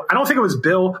 I don't think it was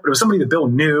Bill, but it was somebody that Bill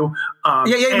knew.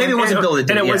 Maybe it wasn't Bill that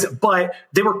did it. But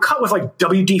they were cut with like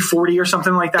WD-40 or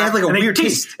something like that. They had like a weird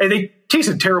taste, and they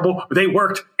tasted terrible. But they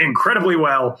worked incredibly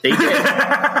well. They did.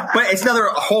 But it's another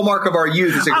hallmark of our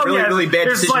youth. It's like really bad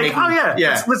decision making.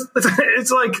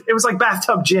 It's like it was like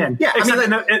bathtub gin. Yeah,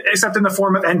 except in the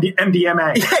form of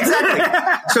MDMA. Yeah, exactly.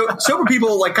 So sober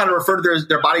people like kind of refer to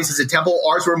their bodies as a temple.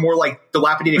 Ours were more like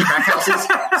dilapidated crack houses.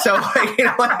 So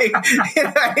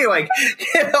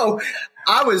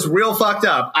I was real fucked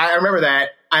up. I remember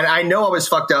that. And I know I was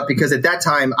fucked up because at that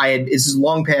time this is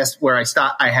long past where I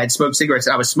had smoked cigarettes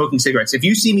and I was smoking cigarettes. If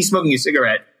you see me smoking a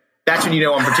cigarette, that's when you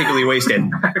know I'm particularly wasted.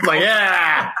 Like,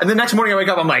 yeah. And the next morning I wake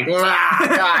up, I'm like,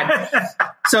 God.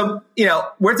 So,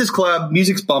 we're at this club,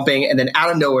 music's bumping, and then out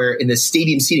of nowhere in the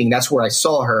stadium seating, that's where I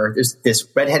saw her. There's this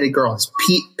redheaded girl in this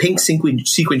pink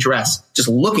sequin dress just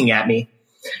looking at me.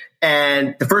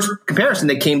 And the first comparison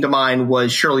that came to mind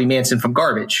was Shirley Manson from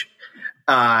Garbage.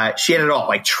 She had it all,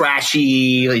 like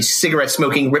trashy, like cigarette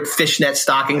smoking, ripped fishnet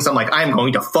stockings. I'm like, I'm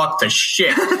going to fuck the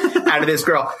shit out of this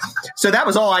girl. So that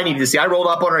was all I needed to see. I rolled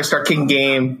up on her, I started kicking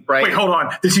game, right? Wait, hold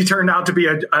on. Did she turn out to be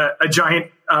a giant,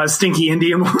 stinky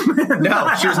Indian woman?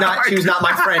 No, she was not. She was not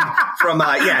my friend from,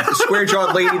 the square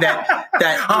jawed lady that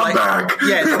I'm back.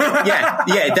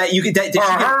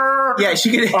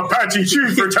 She could. Apache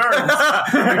Chief returns.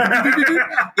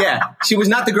 Yeah, she was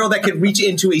not the girl that could reach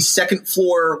into a second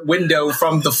floor window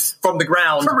from the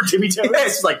ground. Remember Timmy Toes? Yeah,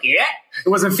 it's like, yeah. It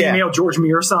wasn't female George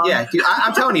Mearson. Yeah, dude,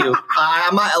 I'm telling you,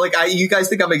 I'm not like you guys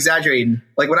think I'm exaggerating.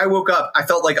 Like when I woke up, I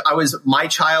felt like I was my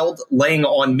child laying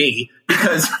on me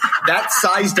because that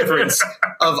size difference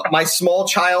of my small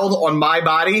child on my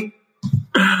body.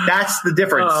 That's the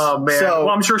difference. Oh man! So,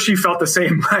 well, I'm sure she felt the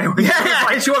same way.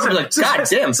 She wasn't like, God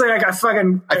damn! So like,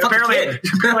 apparently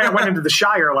I went into the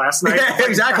Shire last night. Yeah,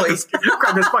 exactly.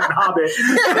 Grabbed this fucking hobbit.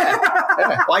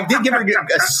 Yeah. Well, I did give her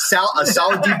a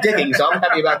solid deep digging, so I'm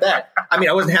happy about that. I mean,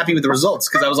 I wasn't happy with the results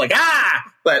because I was like,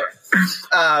 but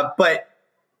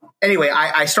anyway,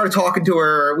 I started talking to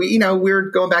her. We were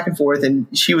going back and forth, and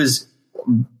she was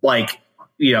like,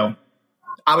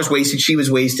 I was wasted, she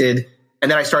was wasted. And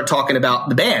then I started talking about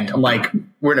the band. I'm like,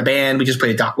 we're in a band. We just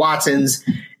played at Doc Watson's.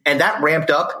 And that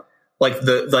ramped up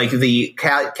the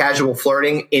casual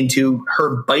flirting into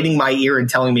her biting my ear and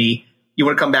telling me, you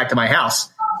want to come back to my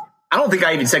house? I don't think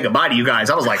I even said goodbye to you guys.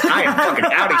 I was like, I am fucking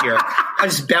out of here. I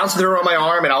just bounced with her on my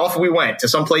arm and off we went to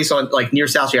some place on like near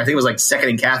South Street. I think it was like 2nd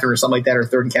and Catherine or something like that, or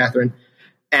 3rd and Catherine.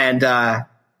 And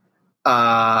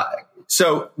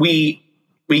so we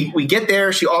get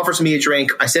there. She offers me a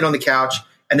drink. I sit on the couch.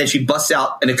 And then she busts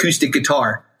out an acoustic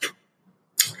guitar.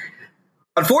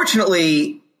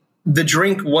 Unfortunately, the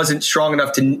drink wasn't strong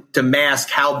enough to mask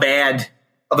how bad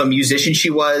of a musician she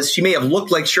was. She may have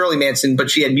looked like Shirley Manson, but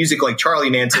she had music like Charlie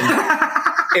Manson.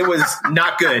 It was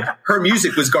not good. Her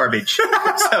music was garbage.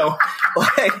 So,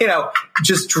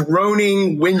 just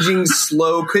droning, whinging,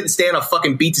 slow, couldn't stand a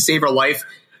fucking beat to save her life.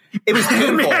 It was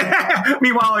painful.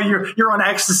 Meanwhile, you're on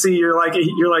ecstasy. You're like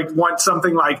want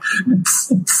something like.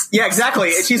 Yeah,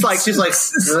 exactly. And she's like.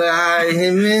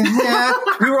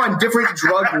 We were on different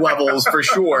drug levels for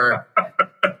sure.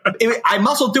 I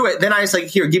muscled through it. Then I was like,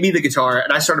 "Here, give me the guitar,"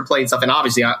 and I started playing stuff. And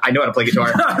obviously, I know how to play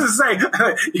guitar. I was saying,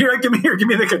 "Here, give me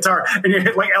the guitar," and you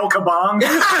hit like El Kabong,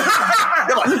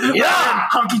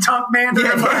 Honky Tonk Man, and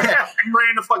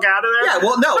ran the fuck out of there. Yeah,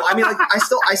 well, no, I mean, like, I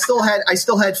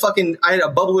still had fucking, I had a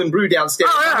bubble and brew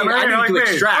downstairs. I needed to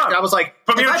extract. And I was like,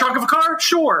 put me in the trunk of a car,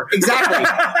 sure, exactly.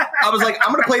 I was like,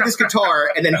 I'm gonna play this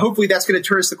guitar, and then hopefully that's gonna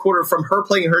turn us the corner from her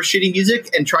playing her shitty music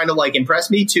and trying to like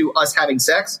impress me to us having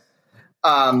sex.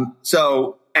 And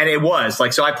it was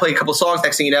like, so I played a couple songs.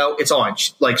 Next thing you know, it's on.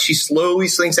 She slowly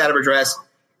slinks out of her dress.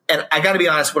 And I got to be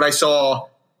honest, what I saw,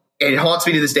 and it haunts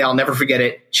me to this day, I'll never forget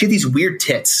it. She had these weird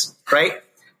tits, right?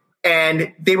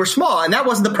 And they were small, and that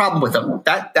wasn't the problem with them.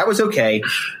 That was okay.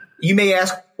 You may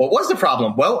ask, what was the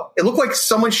problem? Well, it looked like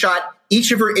someone shot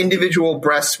each of her individual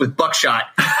breasts with buckshot.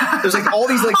 There's like all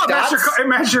these like dots.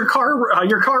 Match your car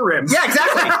rims. Yeah,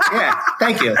 exactly. Yeah,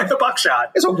 thank you. The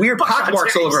buckshot. There's a weird pock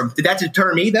marks all over them. Did that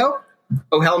deter me though?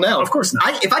 Oh hell no! Of course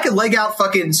not. If I could leg out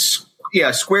fucking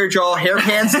square jaw hair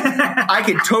pants, I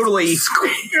could totally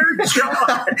square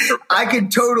jaw. I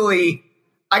could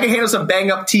handle some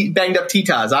banged up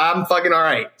titas. I'm fucking all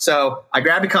right. So I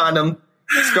grabbed a condom.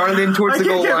 Started in towards the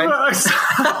goal line.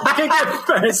 I can't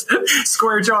get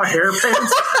square jaw hair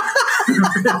pants.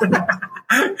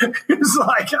 It's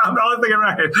like, I'm the only thing in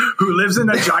my head. Who lives in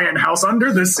a giant house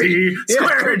under the sea?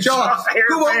 Square jaw hair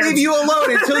Who won't leave you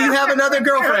alone until you have another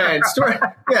girlfriend?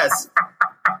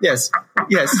 Yes.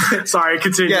 Sorry,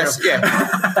 continue. Yes,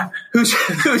 yeah.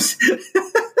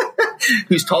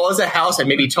 Who's tall as a house and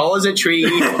maybe tall as a tree.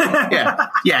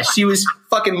 Yeah, she was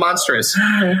fucking monstrous. So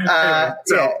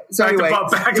anyway,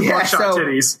 back to buckshot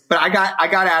titties. But I got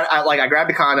out. I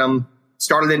grabbed a condom,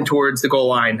 started in towards the goal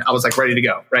line. I was like ready to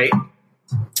go, right?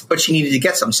 But she needed to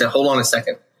get some. She said, hold on a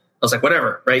second. I was like,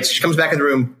 whatever, right? So she comes back in the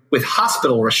room with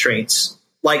hospital restraints,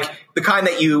 like the kind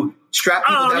that you strap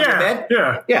people down to the bed.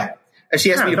 Yeah. And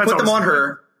she asked me to put them on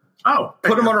her,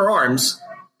 put them on her arms,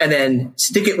 and then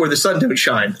stick it where the sun don't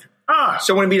shine.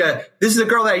 So when this is a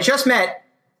girl that I just met,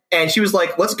 and she was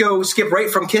like, let's go skip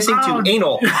right from kissing to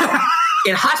anal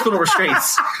in hospital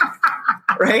restraints,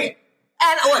 right?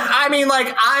 And look, I mean,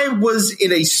 like, I was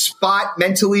in a spot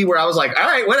mentally where I was like, all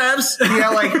right, whatevs. You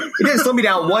know, like, it didn't slow me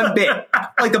down one bit.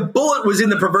 Like, the bullet was in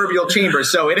the proverbial chamber,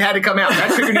 so it had to come out.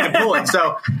 That triggered me to pull it.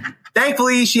 So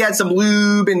thankfully, she had some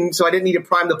lube, and so I didn't need to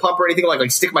prime the pump or anything,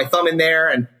 like stick my thumb in there,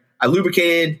 and I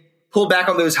lubricated, pulled back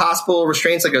on those hospital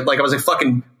restraints like I was like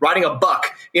fucking riding a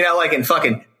buck, you know, like, and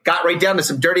fucking got right down to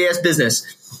some dirty ass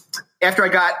business. After I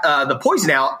got the poison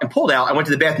out and pulled out, I went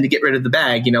to the bathroom to get rid of the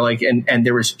bag, you know, like, and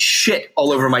there was shit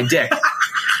all over my dick.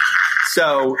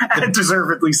 So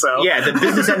deservedly so. Yeah, the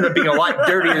business ended up being a lot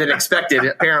dirtier than expected,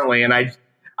 apparently. And I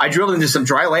drilled into some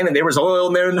dry land, and there was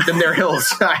oil in their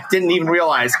hills. I didn't even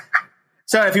realize.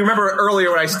 So if you remember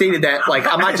earlier when I stated that, like,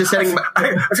 I'm not just setting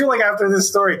I feel like after this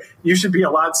story, you should be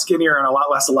a lot skinnier and a lot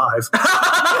less alive.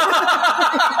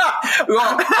 Well,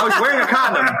 I was wearing a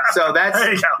condom, so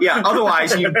that's, yeah,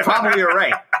 otherwise you probably are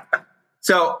right.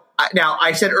 So now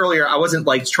I said earlier, I wasn't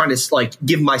like trying to like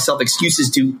give myself excuses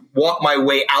to walk my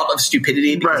way out of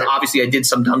stupidity, because obviously I did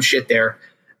some dumb shit there,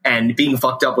 and being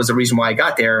fucked up was the reason why I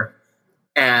got there.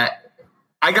 I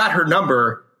got her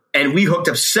number, and we hooked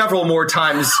up several more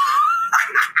times.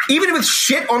 Even with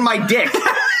shit on my dick.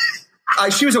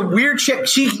 She was a weird chick.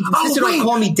 She insisted on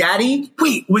calling me daddy.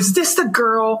 Wait, was this the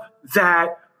girl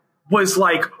that was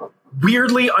like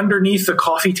weirdly underneath the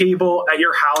coffee table at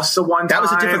your house the one time? That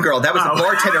was a different girl. That was a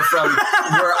bartender from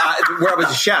where I was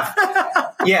a chef.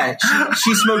 Yeah,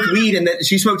 she smoked weed, and then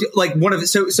she smoked like one of the,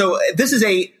 so this is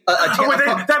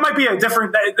that might be a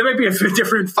different. That might be a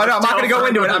different. Oh no, I'm not going to go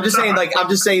into it. I'm just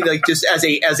saying just as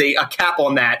a cap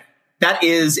on that. That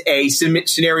is a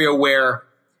scenario where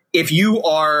if you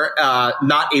are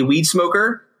not a weed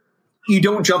smoker, you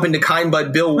don't jump into Kind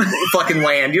Bud Bill fucking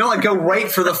land. You don't like go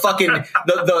right for the fucking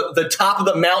the top of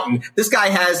the mountain. This guy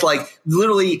has like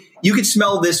literally you could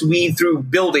smell this weed through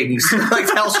buildings.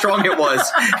 Like how strong it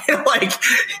was. And like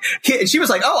she was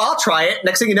like, "Oh, I'll try it."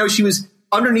 Next thing you know, she was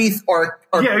underneath our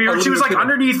she was like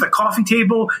underneath the coffee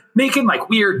table making like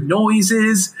weird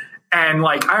noises. And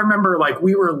like, I remember like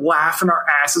we were laughing our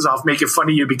asses off, making fun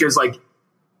of you because like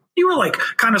you were like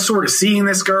kind of sort of seeing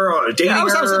this girl or dating her. I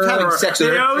was having sex with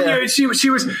her. Yeah. She was,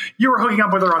 you were hooking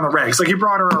up with her on the regs. Like you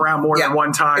brought her around more than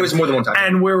one time. It was more than one time.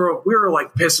 And we were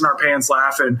like pissing our pants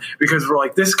laughing because we're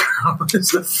like, this girl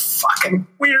is the fucking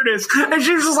weirdest. And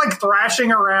she was just like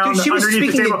thrashing around. Dude, she was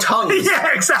speaking in tongues. Yeah,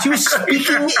 exactly. She was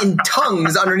speaking in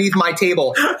tongues underneath my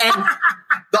table. And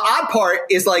the odd part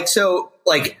is like, so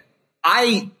like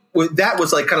that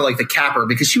was like kind of like the capper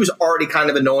because she was already kind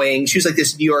of annoying. She was like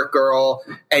this New York girl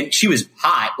and she was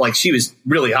hot. Like she was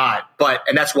really hot,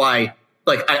 and that's why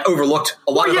like I overlooked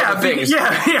a lot of other things. Yeah.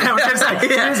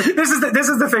 This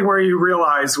is the thing where you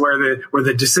realize where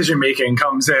the decision making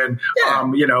comes in.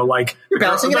 Yeah. Like you're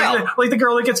balancing it out. Like the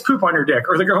girl that gets poop on your dick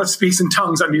or the girl that speaks in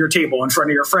tongues under your table in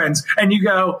front of your friends. And you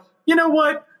go, you know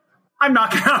what? I'm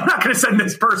not going to send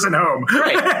this person home.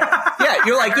 Right. Yeah.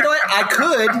 You're like, you know what? I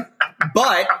could,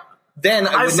 but then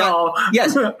I would not.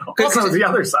 Yes. Also the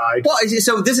other side. Well,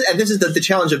 so this is the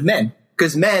challenge of men,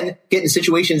 because men get in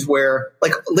situations where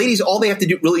like ladies, all they have to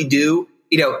do,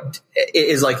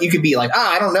 is like, you could be like,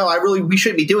 I don't know. We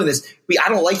shouldn't be doing this. I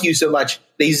don't like you so much.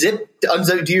 They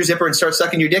unzip your zipper and start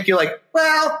sucking your dick. You're like,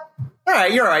 well, all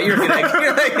right. You're like,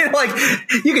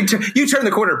 you turn the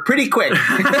corner pretty quick.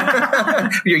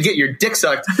 You get your dick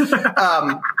sucked.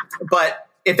 But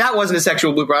if that wasn't a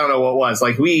sexual blooper, I don't know what was.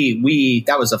 Like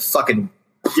that was a fucking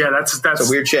that's a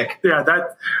weird chick. Yeah,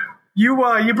 that you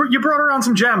brought around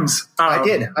some gems. I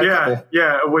did.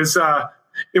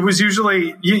 It was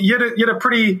usually you had a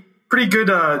pretty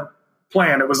good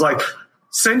plan. It was like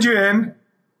send you in,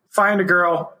 find a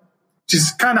girl,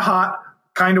 she's kind of hot,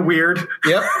 kind of weird.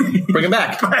 Yep, bring him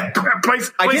back. I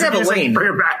did have a lane. Bring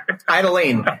him back. I had a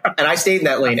lane, and I stayed in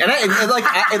that lane, and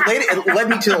it led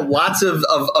me to lots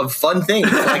of fun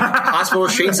things, like hospital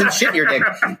restraints and shit in your dick.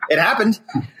 It happened.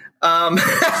 Well,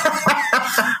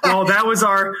 that was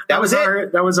our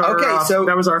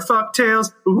fuck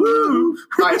tales. Woo!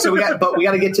 All right, so we got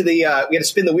to get to we got to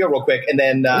spin the wheel real quick, and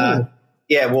then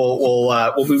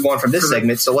we'll move on from this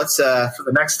segment. So let's for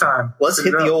the next time. Let's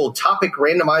hit the old topic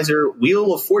randomizer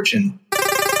Wheel of Fortune.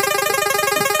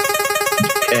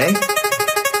 Okay.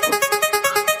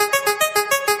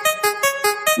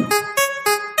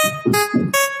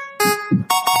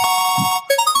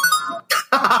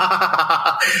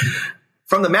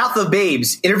 Mouth of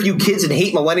Babes interview kids and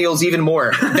hate millennials even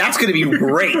more. That's going to be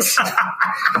great.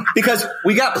 Because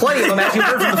we got plenty of them, as you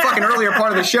heard from the fucking earlier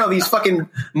part of the show. These fucking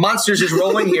monsters just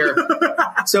roll in here.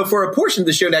 So for a portion of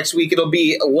the show next week, it'll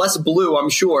be less blue, I'm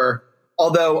sure.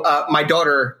 Although my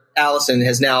daughter, Allison,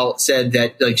 has now said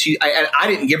that like I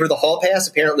didn't give her the hall pass.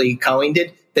 Apparently Colleen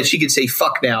did. That she could say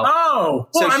fuck now. Oh,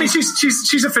 well, so I mean,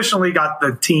 she's officially got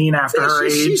the teen after her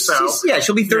age.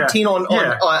 She'll be 13 on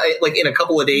like in a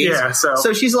couple of days. Yeah,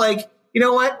 so she's like, you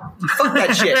know what? Fuck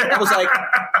that shit. I was like,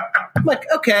 I'm like,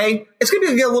 okay, it's gonna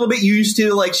be get a little bit used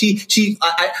to. Like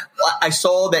I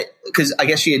saw that because I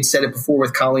guess she had said it before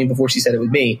with Colleen before she said it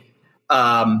with me.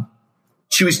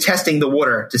 She was testing the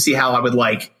water to see how I would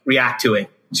like react to it.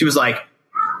 She was like,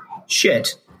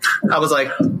 shit. I was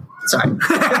like, sorry.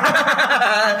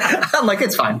 I'm like,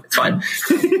 it's fine. It's fine.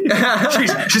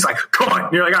 she's like, come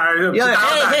on. You're like, all right.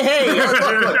 Yeah, hey.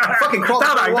 Look, fucking crawl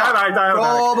before you walk.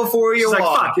 Crawl before you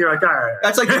walk. Fuck. You're like, all right.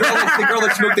 That's like the girl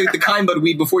that smoked the kind bud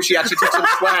weed before she actually took some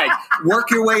swag.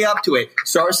 Work your way up to it.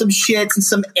 Start with some shits and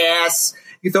some ass.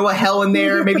 You throw a hell in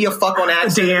there, maybe a fuck on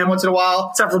accident once in a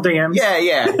while. Several dams. Yeah.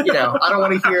 You know, I don't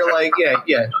want to hear like,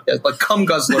 like cum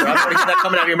guzzler. I don't want to hear that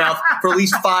coming out of your mouth for at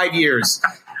least 5 years.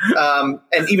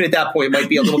 And even at that point, it might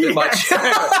be a little bit much.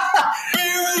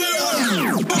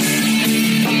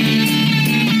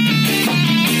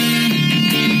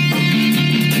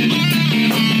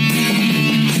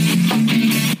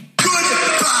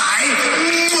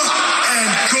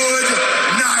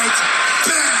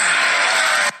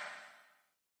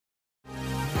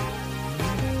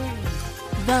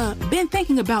 Been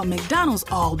thinking about McDonald's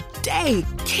all day.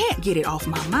 Can't get it off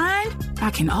my mind.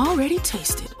 I can already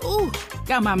taste it. Ooh,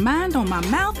 got my mind on my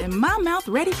mouth and my mouth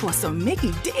ready for some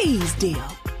Mickey D's deal.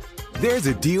 There's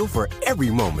a deal for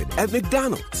every moment at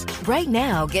McDonald's. Right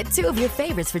now, get 2 of your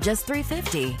favorites for just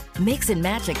 $3.50. Mix and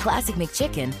match a classic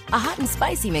McChicken, a hot and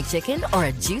spicy McChicken, or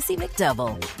a juicy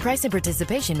McDouble. Price and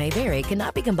participation may vary.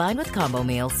 Cannot be combined with combo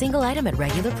meal. Single item at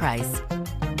regular price.